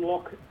start to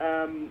unlock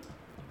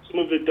some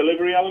of the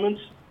delivery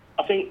elements.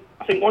 I think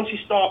once you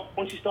start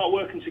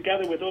working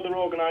together with other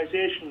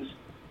organisations,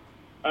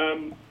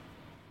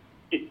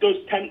 it does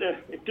tend to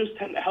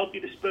help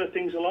you to spur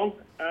things along.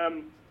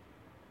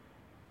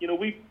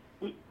 We've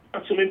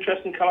got some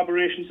interesting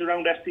collaborations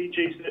around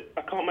SDGs that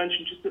I can't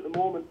mention just at the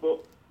moment,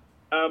 but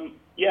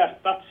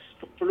that's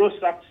for us.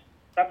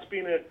 That's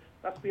been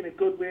a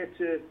good way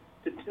to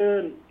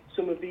turn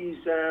some of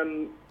these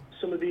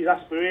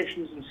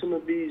aspirations and some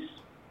of these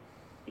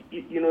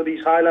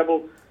these high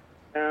level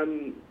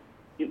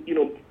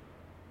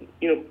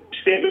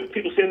statement,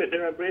 people saying that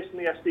they're embracing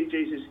the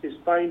SDGs is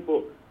fine,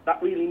 but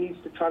that really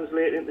needs to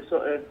translate into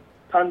sort of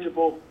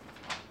tangible,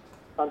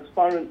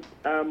 transparent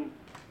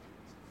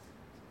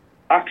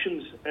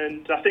actions.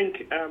 And I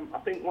think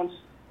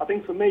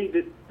for me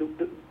the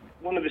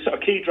one of the sort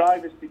of key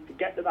drivers to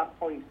get to that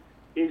point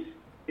is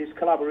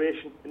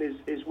collaboration, and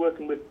is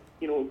working with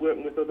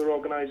other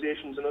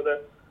organisations and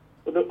other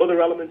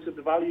elements of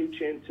the value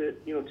chain to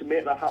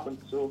make that happen.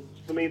 So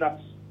for me,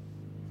 that's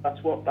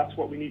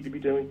what we need to be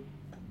doing.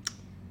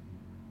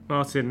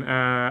 Martin,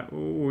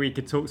 we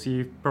could talk to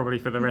you probably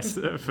for the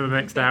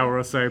next hour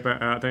or so,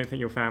 but I don't think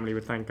your family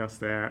would thank us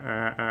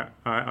there.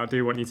 I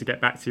do want you to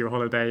get back to your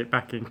holiday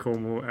back in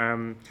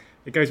Cornwall.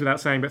 It goes without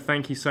saying, but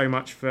thank you so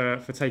much for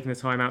taking the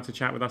time out to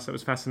chat with us. It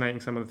was fascinating,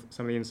 some of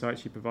the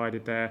insights you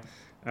provided there.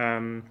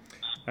 So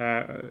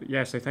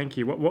thank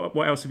you.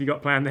 What else have you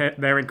got planned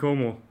there in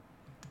Cornwall?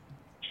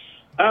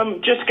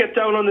 Just get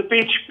down on the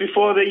beach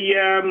before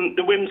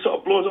the wind sort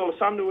of blows all the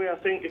sand away. I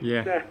think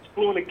it's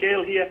blowing a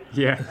gale here.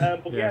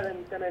 Then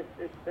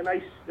it's a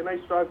nice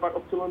drive back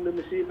up to London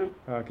this evening.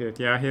 Oh, good.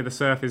 Yeah, I hear the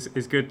surf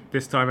is good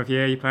this time of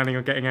year. Are you planning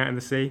on getting out in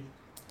the sea?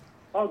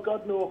 Oh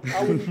God, no!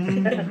 I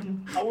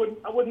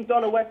wouldn't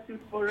don a wetsuit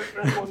for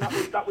everyone.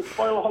 That would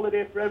spoil a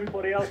holiday for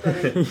everybody else. I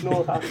think.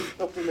 No, that's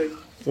not for me.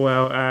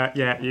 Well,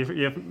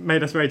 you've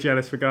made us very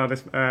jealous,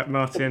 regardless,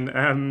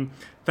 Martin.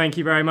 Thank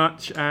you very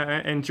much.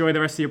 Enjoy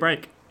the rest of your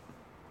break.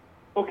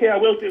 Okay, I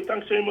will do.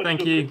 Thanks very much.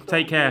 Thank you.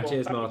 Take care.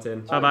 Cheers,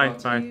 Martin. Bye.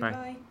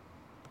 Bye.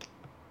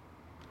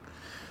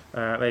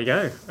 There you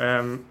go.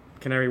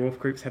 Canary Wharf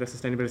Group's Head of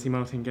Sustainability,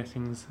 Martin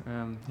Gettings,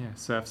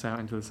 surfs out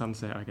into the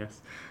sunset, I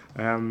guess.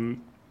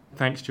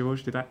 Thanks,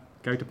 George. Did that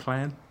go to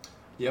plan?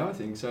 Yeah, I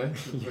think so.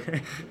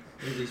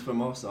 At least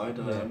from our side,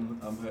 I'm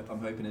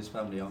hoping his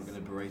family aren't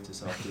going to berate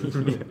us afterwards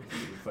with a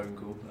phone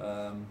call.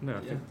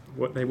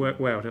 They work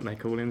well, don't they,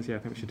 call-ins? Yeah, I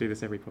think we should do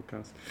this every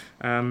podcast.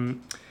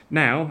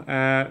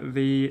 Now,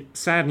 the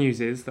sad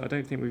news is that I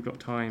don't think we've got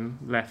time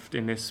left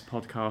in this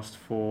podcast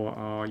for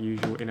our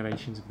usual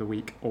innovations of the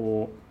week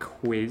or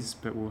quiz,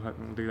 but we'll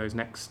do those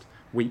next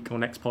week or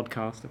next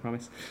podcast, I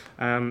promise.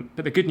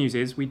 But the good news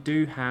is we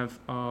do have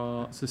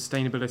our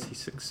sustainability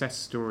success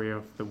story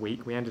of the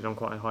week. We ended on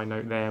quite a high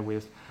note there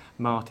with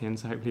Martin,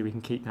 so hopefully we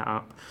can keep that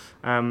up.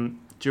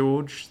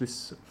 George,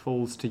 this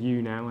falls to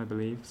you now, I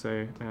believe.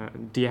 So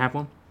do you have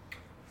one?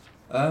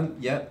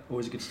 Yeah,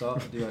 always a good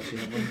start. I do actually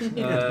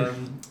have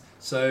one.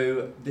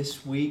 So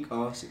this week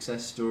our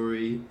success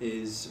story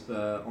is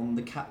on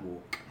the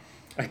catwalk.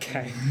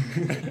 Okay.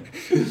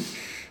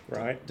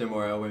 Right. Don't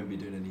worry, I won't be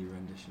doing any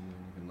rendition or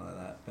anything like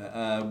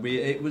that. But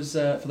it was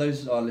for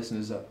those of our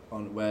listeners that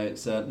aren't aware,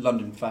 it's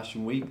London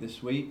Fashion Week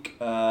this week.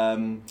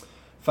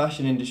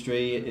 Fashion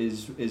industry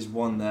is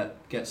one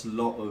that gets a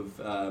lot of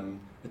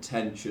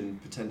attention,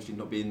 potentially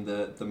not being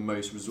the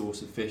most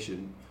resource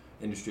efficient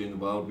industry in the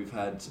world. We've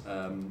had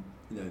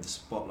the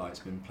spotlight's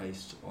been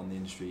placed on the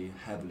industry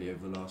heavily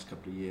over the last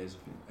couple of years.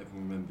 I think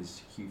everyone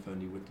remembers Hugh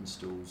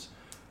Fearnley-Whittingstall's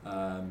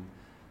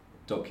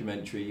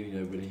documentary,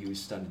 when he was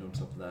standing on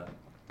top of that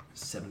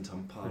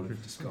 7-ton pile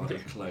of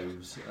discarded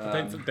clothes.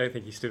 I don't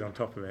think he stood on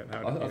top of it.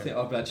 I think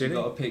I've actually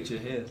got a picture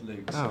here,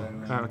 Luke.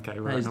 Okay,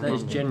 right. That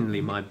is generally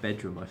my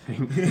bedroom, I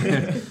think.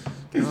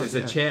 There's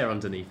a chair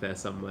underneath there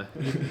somewhere.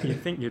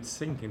 You'd think you'd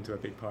sink into a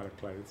big pile of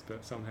clothes,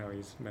 but somehow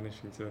he's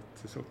managing to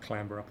sort of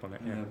clamber up on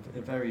it. Yeah,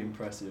 very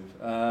impressive.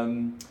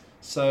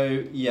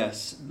 So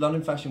yes,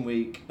 London Fashion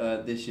Week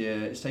this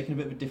year it's taken a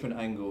bit of a different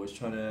angle. It's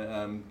trying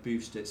to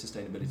boost its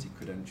sustainability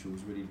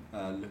credentials, really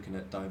looking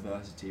at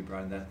diversity,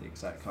 brand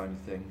ethics, that kind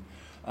of thing.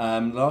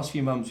 The last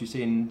few months we've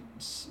seen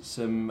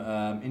some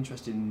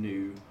interesting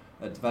new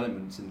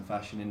developments in the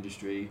fashion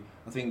industry.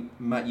 I think,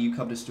 Matt, you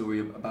covered a story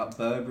about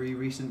Burberry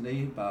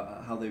recently,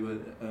 about how they were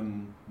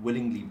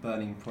willingly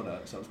burning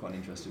products. That was quite an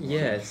interesting one.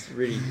 Yeah, it's a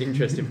really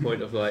interesting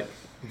point of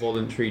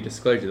voluntary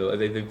disclosure.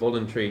 They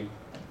voluntary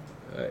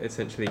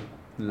essentially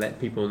let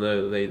people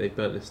know that they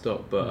burnt their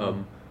stock, but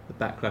the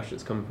backlash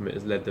that's come from it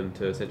has led them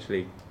to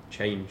essentially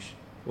change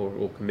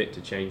or commit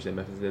to change their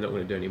methods. They're not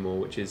going to do anymore,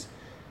 which is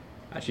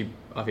actually,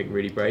 I think,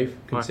 really brave,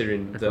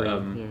 considering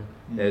that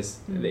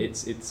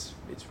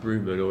it's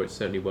rumoured, or it's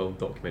certainly well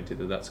documented,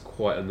 that that's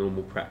quite a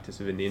normal practice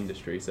within the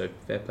industry. So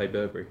fair play,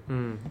 Burberry.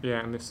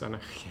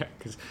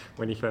 Because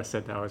when you first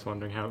said that, I was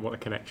wondering what the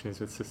connection is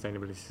with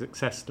sustainability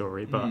success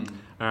story. But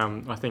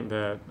I think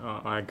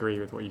I agree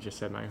with what you just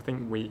said, mate. I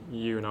think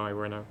you and I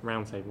were in a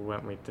roundtable,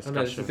 weren't we?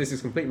 Discussion. This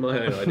is completely my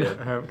own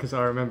idea. Because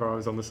I remember I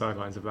was on the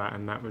sidelines of that,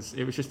 and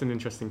it was just an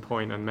interesting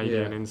point, and maybe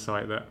an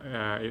insight that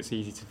it's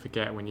easy to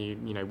forget when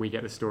we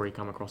get the story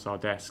come across our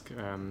desk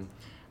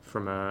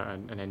from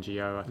an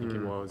NGO, I think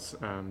it was,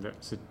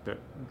 that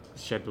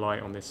shed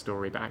light on this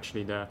story. But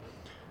actually, the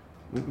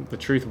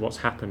truth of what's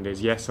happened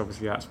is, yes,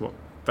 obviously that's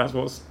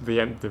what's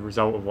the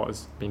result of what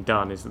has been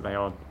done, is that they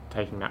are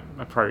taking that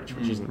approach,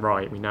 which isn't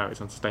right. We know it's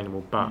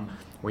unsustainable, but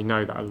we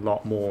know that a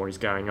lot more is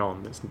going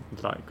on that's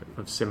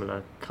of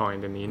similar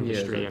kind in the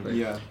industry. And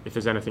if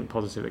there's anything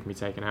positive that can be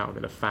taken out of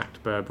it, the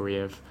fact Burberry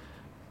have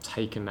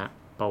taken that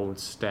bold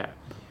step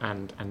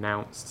and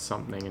announced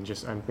something, and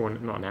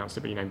not announced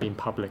it, but being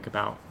public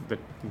about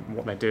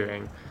what they're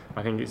doing,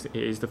 I think it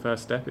is the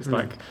first step. It's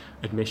like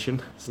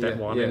admission, step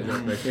one.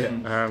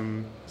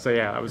 So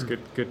that was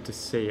good to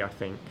see, I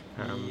think.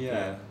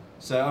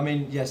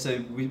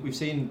 So we've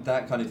seen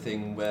that kind of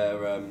thing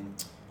where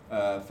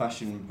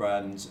fashion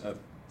brands have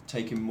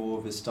taken more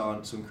of a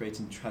stance on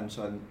creating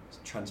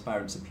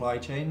transparent supply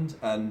chains,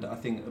 and I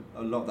think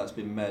a lot of that's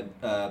been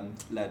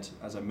led,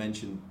 as I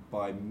mentioned,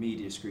 by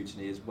media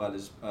scrutiny as well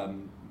as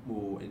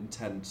more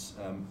intense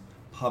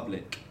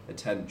public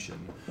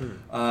attention.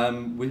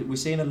 We're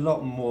seeing a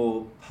lot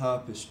more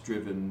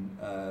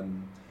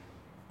purpose-driven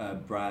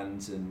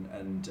brands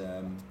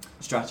and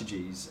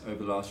strategies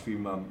over the last few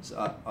months.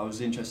 I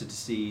was interested to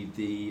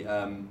see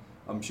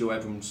I'm sure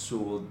everyone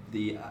saw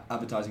the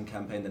advertising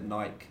campaign that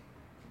Nike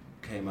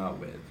came out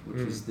with,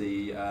 which was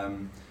the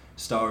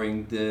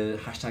starring the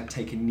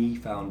 #TakeAKnee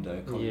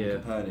founder,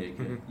 Colin Kaepernick.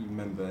 You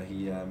remember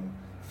he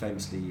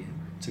famously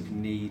took a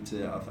knee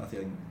to, I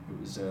think it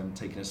was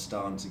taking a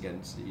stance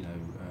against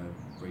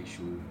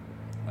racial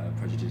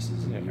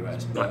prejudices in the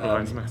US. Black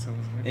Lives Matter,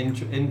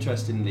 wasn't it?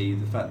 Interestingly,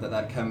 the fact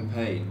that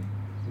pcampaign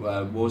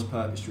was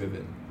purpose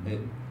driven,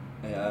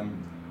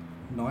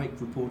 Nike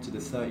reported a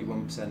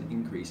 31%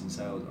 increase in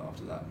sales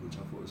after that, which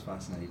I thought was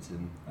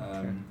fascinating,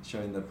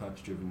 showing the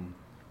purpose driven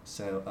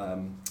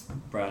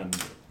brand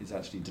is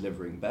actually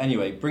delivering. But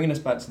anyway, bringing us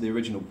back to the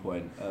original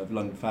point of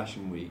London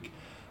Fashion Week,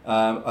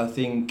 I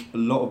think a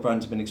lot of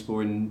brands have been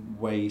exploring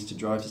ways to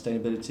drive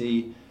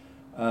sustainability.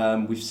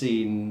 We've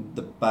seen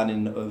the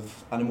banning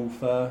of animal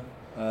fur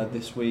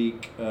this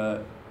week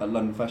at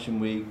London Fashion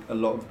Week. A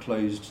lot of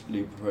closed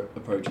loop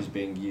approaches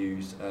being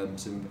used,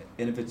 some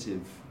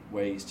innovative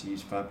ways to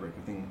use fabric.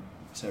 I think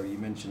Sarah, you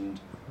mentioned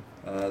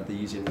they're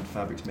using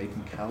fabrics made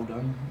from cow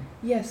dung.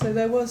 Yeah, so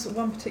there was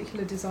one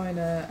particular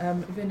designer,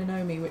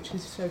 Vinanomi, which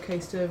has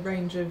showcased a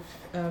range of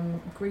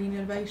green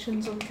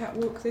innovations on the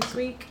catwalk this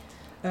week.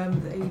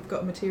 You've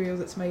got a material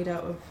that's made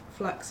out of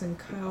flax and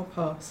cow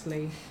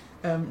parsley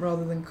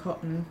rather than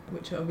cotton,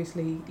 which are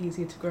obviously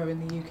easier to grow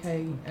in the UK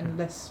and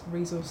less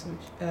resource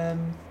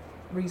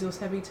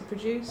heavy to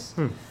produce.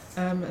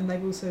 And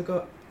they've also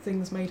got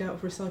things made out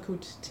of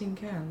recycled tin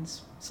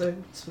cans, so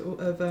sort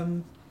of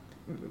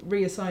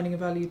reassigning a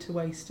value to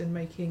waste and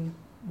making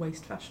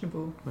waste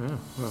fashionable. Yeah,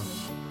 well,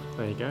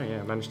 there you go.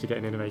 Yeah, managed to get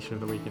an innovation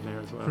of the week in there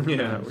as well.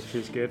 Yeah, which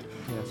is good.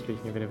 Yeah,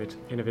 speaking of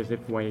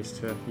innovative ways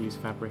to use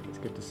fabric, it's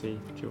good to see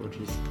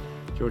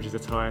George's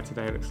attire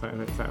today. It looks like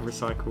it's that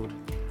recycled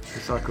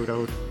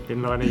old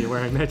inliner you're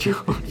wearing there,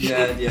 George.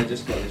 Yeah,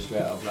 just got it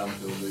straight out of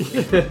landfill.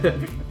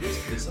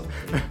 It's old.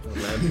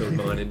 Landfill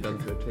mining done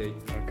to a T.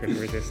 I couldn't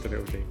resist a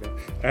little deeper.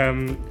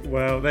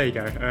 Well, there you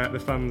go. The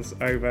fun's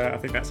over. I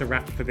think that's a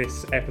wrap for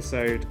this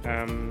episode.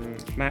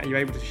 Matt, are you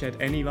able to shed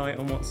any light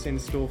on what's in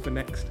store for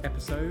next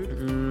episode?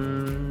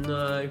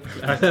 No.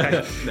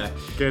 Okay. No.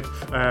 Good.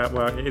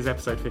 Well, it is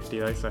episode 50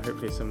 though, so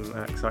hopefully some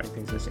exciting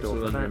things in store. It's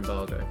all under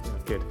embargo.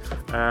 Good.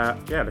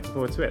 Yeah, looking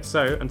forward to it.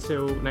 So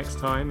until next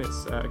time,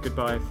 it's a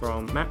goodbye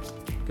from Matt.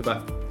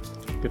 Goodbye.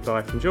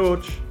 Goodbye from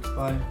George.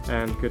 Bye.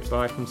 And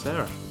goodbye from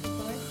Sarah.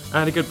 Bye.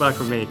 And a goodbye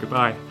from me.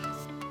 Goodbye.